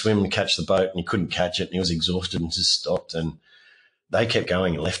tried to swim and catch the boat, and he couldn't catch it, and he was exhausted and just stopped. And they kept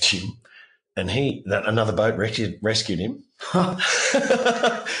going and left him. And another boat rescued him.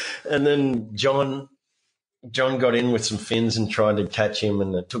 And then John got in with some fins and tried to catch him,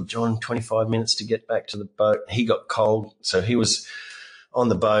 and it took John 25 minutes to get back to the boat. He got cold, so he was on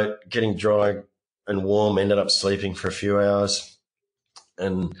the boat getting dry and warm, ended up sleeping for a few hours.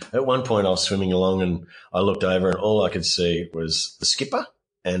 And at one point I was swimming along, and I looked over, and all I could see was the skipper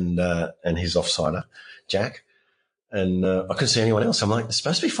and his offsider, Jack. And I couldn't see anyone else. I'm like, there's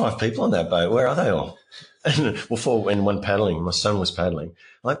supposed to be 5 people on that boat. Where are they all? And one paddling. My son was paddling.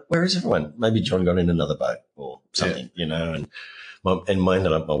 I'm like, where is everyone? Maybe John got in another boat or something, you know. And my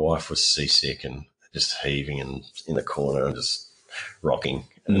wife was seasick and just heaving and in the corner and just rocking.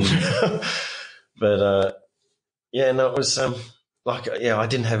 And but it was I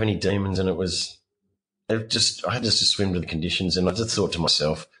didn't have any demons, and I had just to swim to the conditions. And I just thought to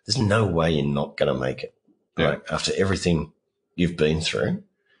myself, there's no way you're not going to make it. Right, after everything you've been through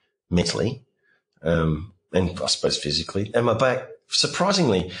mentally, and I suppose physically. And my back,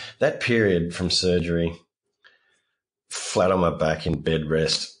 surprisingly, that period from surgery, flat on my back in bed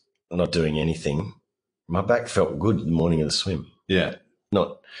rest, not doing anything, my back felt good the morning of the swim. Yeah.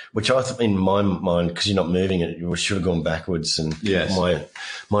 Which I thought in my mind, because you're not moving it, you should have gone backwards. And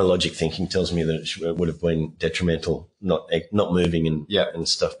my logic thinking tells me that it would have been detrimental, not moving and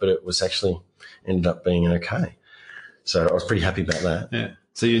stuff. But it was actually ended up being okay. So I was pretty happy about that. Yeah.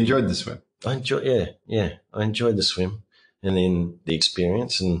 So you enjoyed the swim? I enjoyed the swim and then the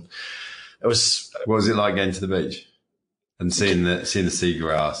experience. And it was. What was it like getting to the beach and seeing the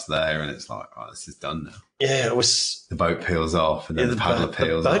seagrass there? And it's like, oh, this is done now. Yeah, it was. The boat peels off, and then the paddler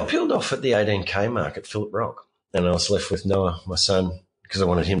peels off. The boat peeled off at the 18K mark at Phillip Rock, and I was left with Noah, my son, because I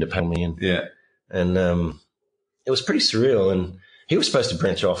wanted him to paddle me in. Yeah. And it was pretty surreal. And he was supposed to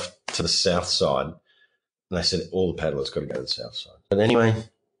branch off to the south side, and they said all the paddlers got to go to the south side. But anyway,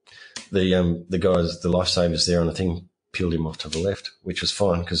 the guys, the lifesavers there on the thing, peeled him off to the left, which was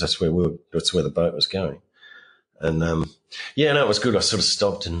fine because that's where the boat was going. And it was good. I sort of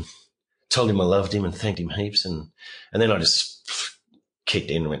stopped and told him I loved him and thanked him heaps, and then I just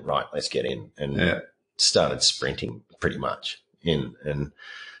kicked in and went, right, let's get in, and started sprinting pretty much in. And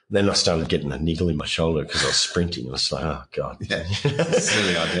then I started getting a niggle in my shoulder because I was sprinting. I was like, oh, God. Yeah,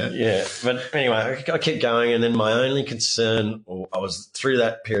 silly idea. Yeah. But anyway, I kept going, and then my only concern, I was through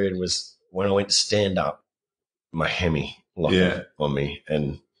that period, was when I went to stand up, my hemi locked on me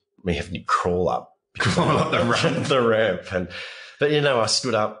and me having to crawl up the ramp. But I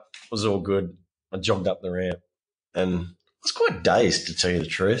stood up, it was all good. I jogged up the ramp, and I was quite dazed, to tell you the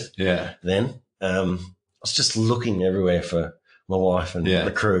truth. Yeah. Then I was just looking everywhere for my wife and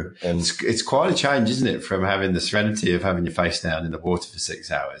the crew. And it's quite a change, isn't it, from having the serenity of having your face down in the water for 6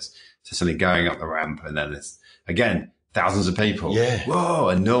 hours to suddenly going up the ramp, and then it's, again, thousands of people. Yeah. Whoa,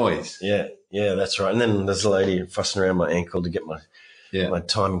 a noise. Yeah, that's right. And then there's a lady fussing around my ankle to get my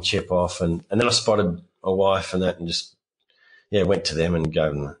timing chip off. And then I spotted my wife and that, and just, went to them and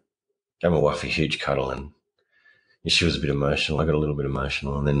gave my wife a huge cuddle. And she was a bit emotional. I got a little bit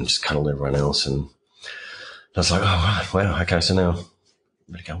emotional, and then just cuddled everyone else. And I was like, oh, wow, okay, so now I'm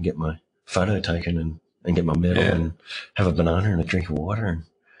going to go and get my photo taken and get my medal and have a banana and a drink of water.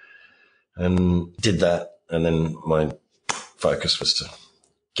 And did that. And then my focus was to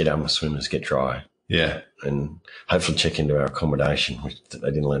get out my swimmers, get dry. Yeah. And hopefully check into our accommodation, which they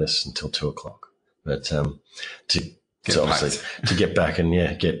didn't let us until 2:00. But to get back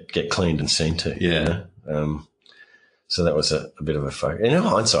and get cleaned and seen to. Yeah. So that was a bit of a focus. And in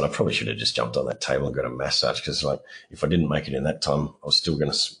hindsight, I probably should have just jumped on that table and got a massage, because if I didn't make it in that time, I was still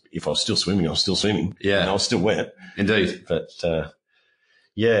if I was still swimming, I was still swimming. Yeah. And I was still wet. Indeed. But and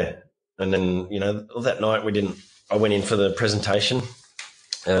then, that night I went in for the presentation.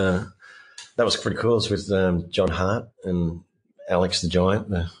 That was pretty cool. It was with John Hart and Alex the Giant,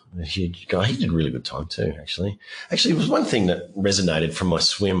 the huge guy. He did a really good time too, actually. Actually, it was one thing that resonated from my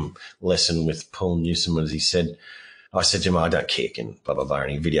swim lesson with Paul Newsom, was I said to him, I don't kick, and blah, blah, blah.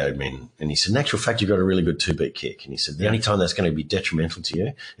 And he videoed me, and he said, in actual fact, you've got a really good 2-beat kick. And he said, the only time that's going to be detrimental to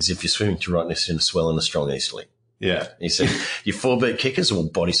you is if you're swimming to Rottnest in a swell and a strong easterly. Yeah. He said, your 4-beat kickers will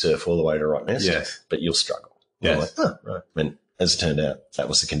body surf all the way to Rottnest, but you'll struggle. And I'm like, oh, right. And as it turned out, that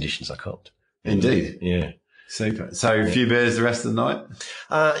was the conditions I copped. Indeed. Yeah. Super. So a few beers the rest of the night?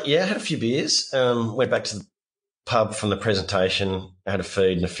 I had a few beers. Went back to the pub from the presentation, had a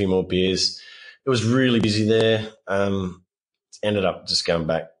feed and a few more beers. It was really busy there. Ended up just going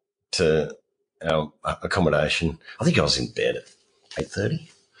back to our accommodation. I think I was in bed at 8:30.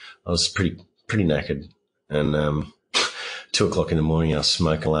 I was pretty knackered. And 2:00 in the morning, our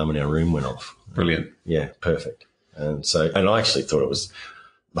smoke alarm in our room went off. Brilliant. Yeah, perfect. And I actually thought it was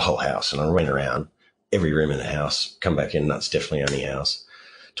the whole house. And I went around every room in the house, come back in, that's definitely only ours.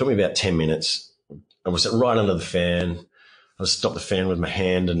 Took me about 10 minutes. I was right under the fan. I stopped the fan with my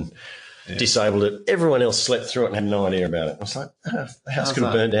hand and disabled it. Everyone else slept through it and had no idea about it. I was like, the house could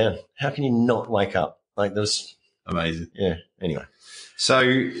have burned down. How can you not wake up? Like, there was... Amazing. Yeah, anyway. So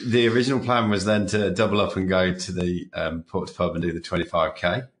the original plan was then to double up and go to the Ports pub and do the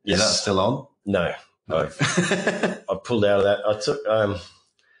 25K. Is that still on? No. I pulled out of that.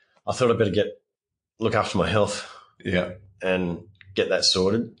 I thought I'd better look after my health. Yeah. And get that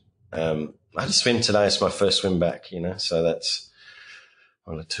sorted. I had to swim today. It's my first swim back, so that's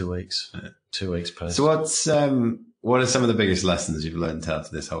 2 weeks. 2 weeks post. So what are some of the biggest lessons you've learned out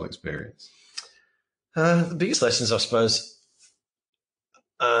of this whole experience? The biggest lessons, I suppose,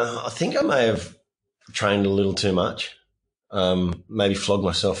 I think I may have trained a little too much, maybe flogged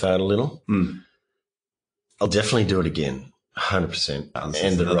myself out a little. I'll definitely do it again, 100%.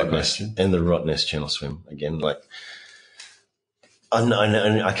 And the Rottnest Channel Swim again. Like, I know,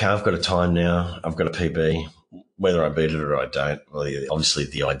 okay, I've got a time now. I've got a PB. Whether I beat it or I don't, well, obviously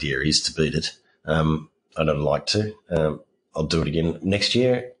the idea is to beat it. I don't like to. I'll do it again next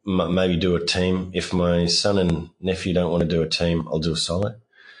year. Maybe do a team. If my son and nephew don't want to do a team, I'll do a solo.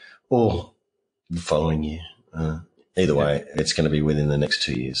 Or the following year. Either way, it's going to be within the next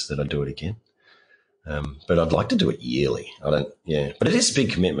 2 years that I do it again. But I'd like to do it yearly. But it is a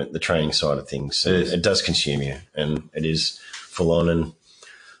big commitment, the training side of things. It does consume you, and it is full on. And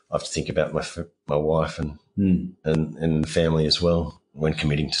I have to think about my wife and family as well when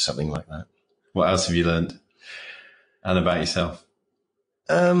committing to something like that. What else have you learned? And about yourself?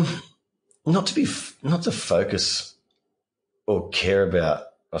 Not to focus or care about,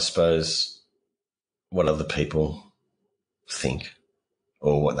 I suppose, what other people think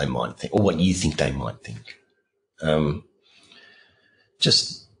or what they might think or what you think they might think.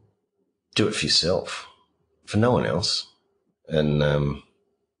 Just do it for yourself, for no one else, and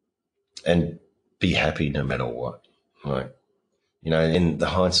be happy no matter what. Like, in the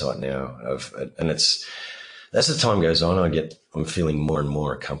hindsight now and it's, as the time goes on, I'm feeling more and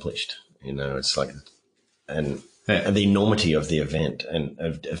more accomplished. It's like, and the enormity of the event and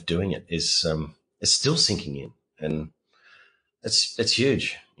of doing it is still sinking in, and it's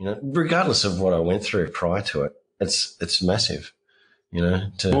huge. Regardless of what I went through prior to it, it's massive.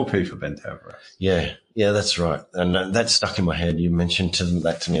 More people bent over us. Yeah, that's right, and that stuck in my head. You mentioned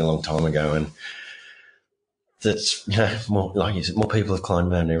that to me a long time ago, and that's more, like you said, more people have climbed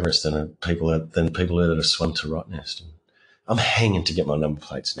Mount Everest than people that have swum to Rottnest. I'm hanging to get my number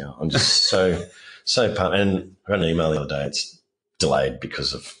plates now. I'm just so pumped. And I got an email the other day. It's delayed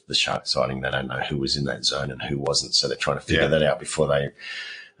because of the shark sighting. They don't know who was in that zone and who wasn't, so they're trying to figure that out before they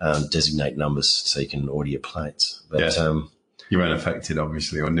designate numbers so you can order your plates. But you weren't affected,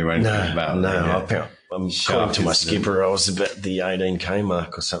 obviously, or knew anything about it. No, according to my skipper, I was about the 18K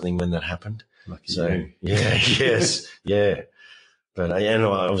mark or something when that happened. Lucky so, you. Yeah. But I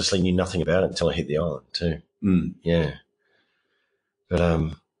obviously knew nothing about it until I hit the island too. Mm. Yeah.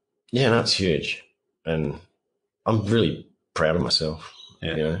 But, it's huge. And I'm really proud of myself.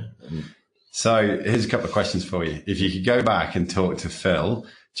 Yeah. So here's a couple of questions for you. If you could go back and talk to Phil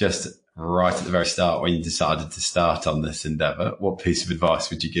just right at the very start when you decided to start on this endeavour, what piece of advice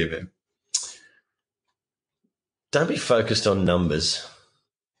would you give him? Don't be focused on numbers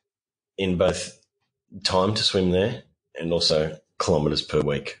in both time to swim there and also kilometres per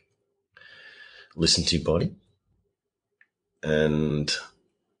week. Listen to your body and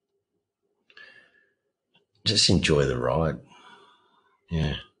just enjoy the ride.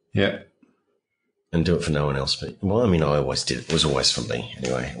 Yeah. Yeah. And do it for no one else. But, I always did. It was always for me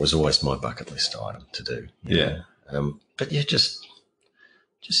anyway. It was always my bucket list item to do. Yeah. But just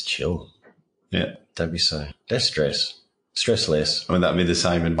chill. Yeah. Don't stress. Stress less. That'd be the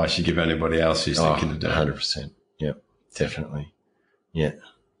same advice you give anybody else who's thinking of doing it. 100%. Yeah, definitely. Yeah,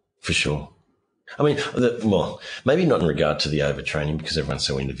 for sure. Maybe not in regard to the overtraining because everyone's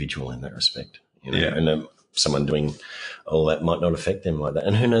so individual in that respect. Yeah. And someone doing all that might not affect them like that.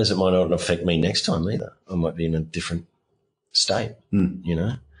 And who knows, it might not affect me next time either. I might be in a different state,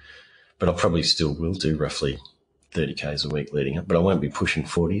 But I probably still will do roughly 30 Ks a week leading up, but I won't be pushing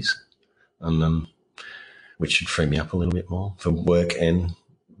 40s. And which should free me up a little bit more for work and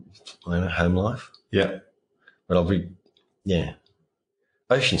home life. Yeah. But I'll be,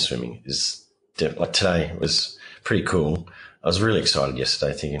 ocean swimming is like today was pretty cool. I was really excited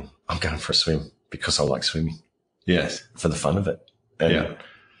yesterday thinking I'm going for a swim because I like swimming. Yes. For the fun of it. And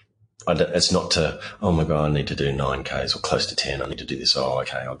it's not to, oh my God, I need to do 9Ks or close to 10. I need to do this. Oh,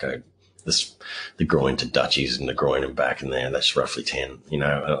 okay, I'll go the groin to Dutchies and the groin and back and there. That's roughly 10.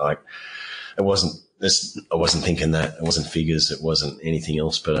 I wasn't thinking that. It wasn't figures. It wasn't anything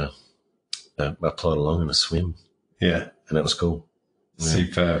else but I plodded along in a swim. Yeah. And that was cool.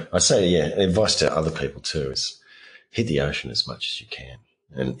 Superb. I'd say, advice to other people too is hit the ocean as much as you can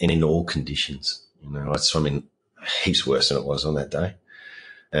and in all conditions. I swam in heaps worse than it was on that day.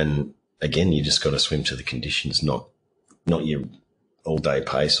 And again, you just got to swim to the conditions, not your all day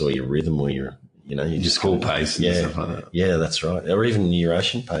pace or your rhythm or your, you just school pace and stuff like that. Yeah, that's right. Or even your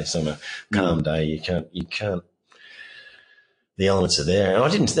ocean pace on a calm day. You can't, the elements are there.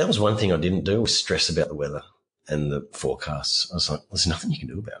 And that was one thing I didn't do was stress about the weather and the forecasts. I was like, there's nothing you can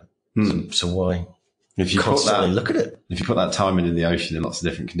do about it. So why if you constantly look at it? If you put that time in the ocean in lots of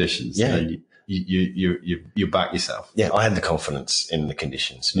different conditions, then you back yourself. Yeah, I had the confidence in the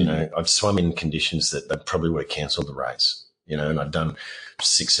conditions. I've swum in conditions that they probably would have cancelled the race, and I'd done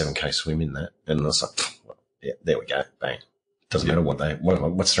 6-7K swim in that. And I was like, yeah, there we go. Bang. Doesn't matter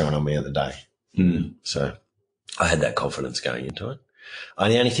what's thrown on me at the day. Mm. So I had that confidence going into it.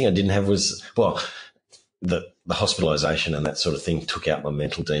 The only thing I didn't have was, the hospitalisation and that sort of thing took out my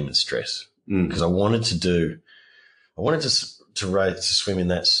mental demon stress because I wanted to swim in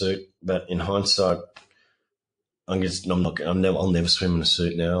that suit, but in hindsight, I'll never swim in a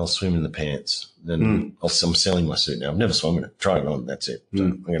suit now. I'll swim in the pants. And I'm selling my suit now. I've never swum in it. Tried it on. That's it.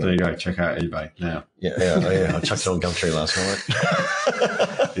 So there you go. Check out eBay now. Yeah. I chucked it on Gumtree last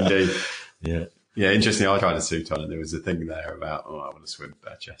night. Indeed. Yeah. Yeah, interesting. I tried a suit on and there was a thing there about, I want to swim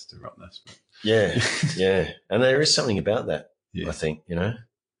bare chest to Rottnest. Yeah. And there is something about that, I think,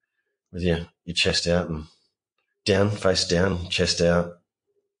 with your chest out and down, face down, chest out,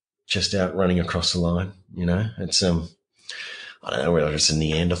 running across the line, It's, I don't know whether it's a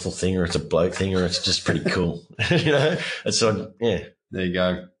Neanderthal thing or it's a bloke thing or it's just pretty cool. It's sort of, yeah. There you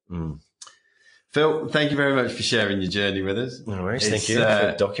go. Phil, thank you very much for sharing your journey with us. No worries. Thank you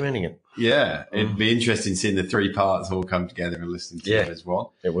for documenting it. Yeah, it'd be interesting seeing the 3 parts all come together and listening to it as one.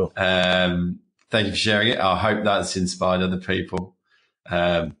 It will. Thank you for sharing it. I hope that's inspired other people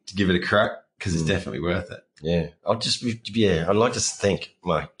to give it a crack, because it's definitely worth it. Yeah. I'd like to thank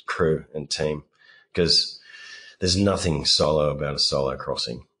my crew and team, because there's nothing solo about a solo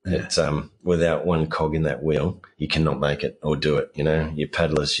crossing. Yeah. It's, without one cog in that wheel, you cannot make it or do it. Your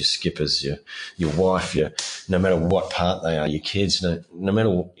paddlers, your skippers, your wife, no matter what part they are, your kids, no matter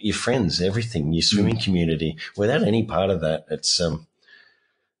what, your friends, everything, your swimming community. Without any part of that, it's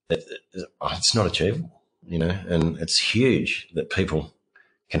not achievable, and it's huge that people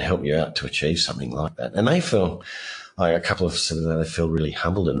can help you out to achieve something like that. And they feel, like a couple of said that they feel really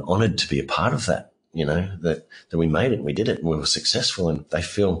humbled and honoured to be a part of that. That we made it and we did it and we were successful, and they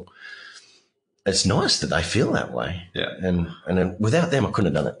feel, it's nice that they feel that way. Yeah. And then without them, I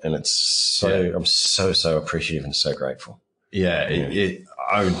couldn't have done it. And it's I'm so appreciative and so grateful. Yeah.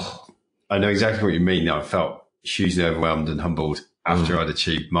 I know exactly what you mean. I felt hugely overwhelmed and humbled after I'd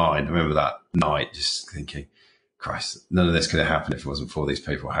achieved mine. I remember that night just thinking, Christ, none of this could have happened if it wasn't for these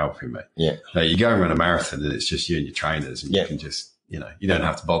people helping me. Yeah. Now, you go and run a marathon and it's just you and your trainers, and you can just, you don't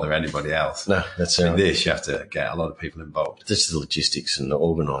have to bother anybody else. No, that's it. With this, you have to get a lot of people involved. Just the logistics and the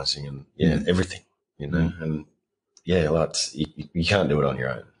organising and everything, and like you can't do it on your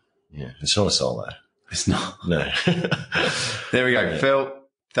own. Yeah, it's not a solo. It's not. No. There we go. Phil,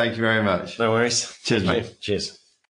 thank you very much. No worries. Cheers, mate. Cheers.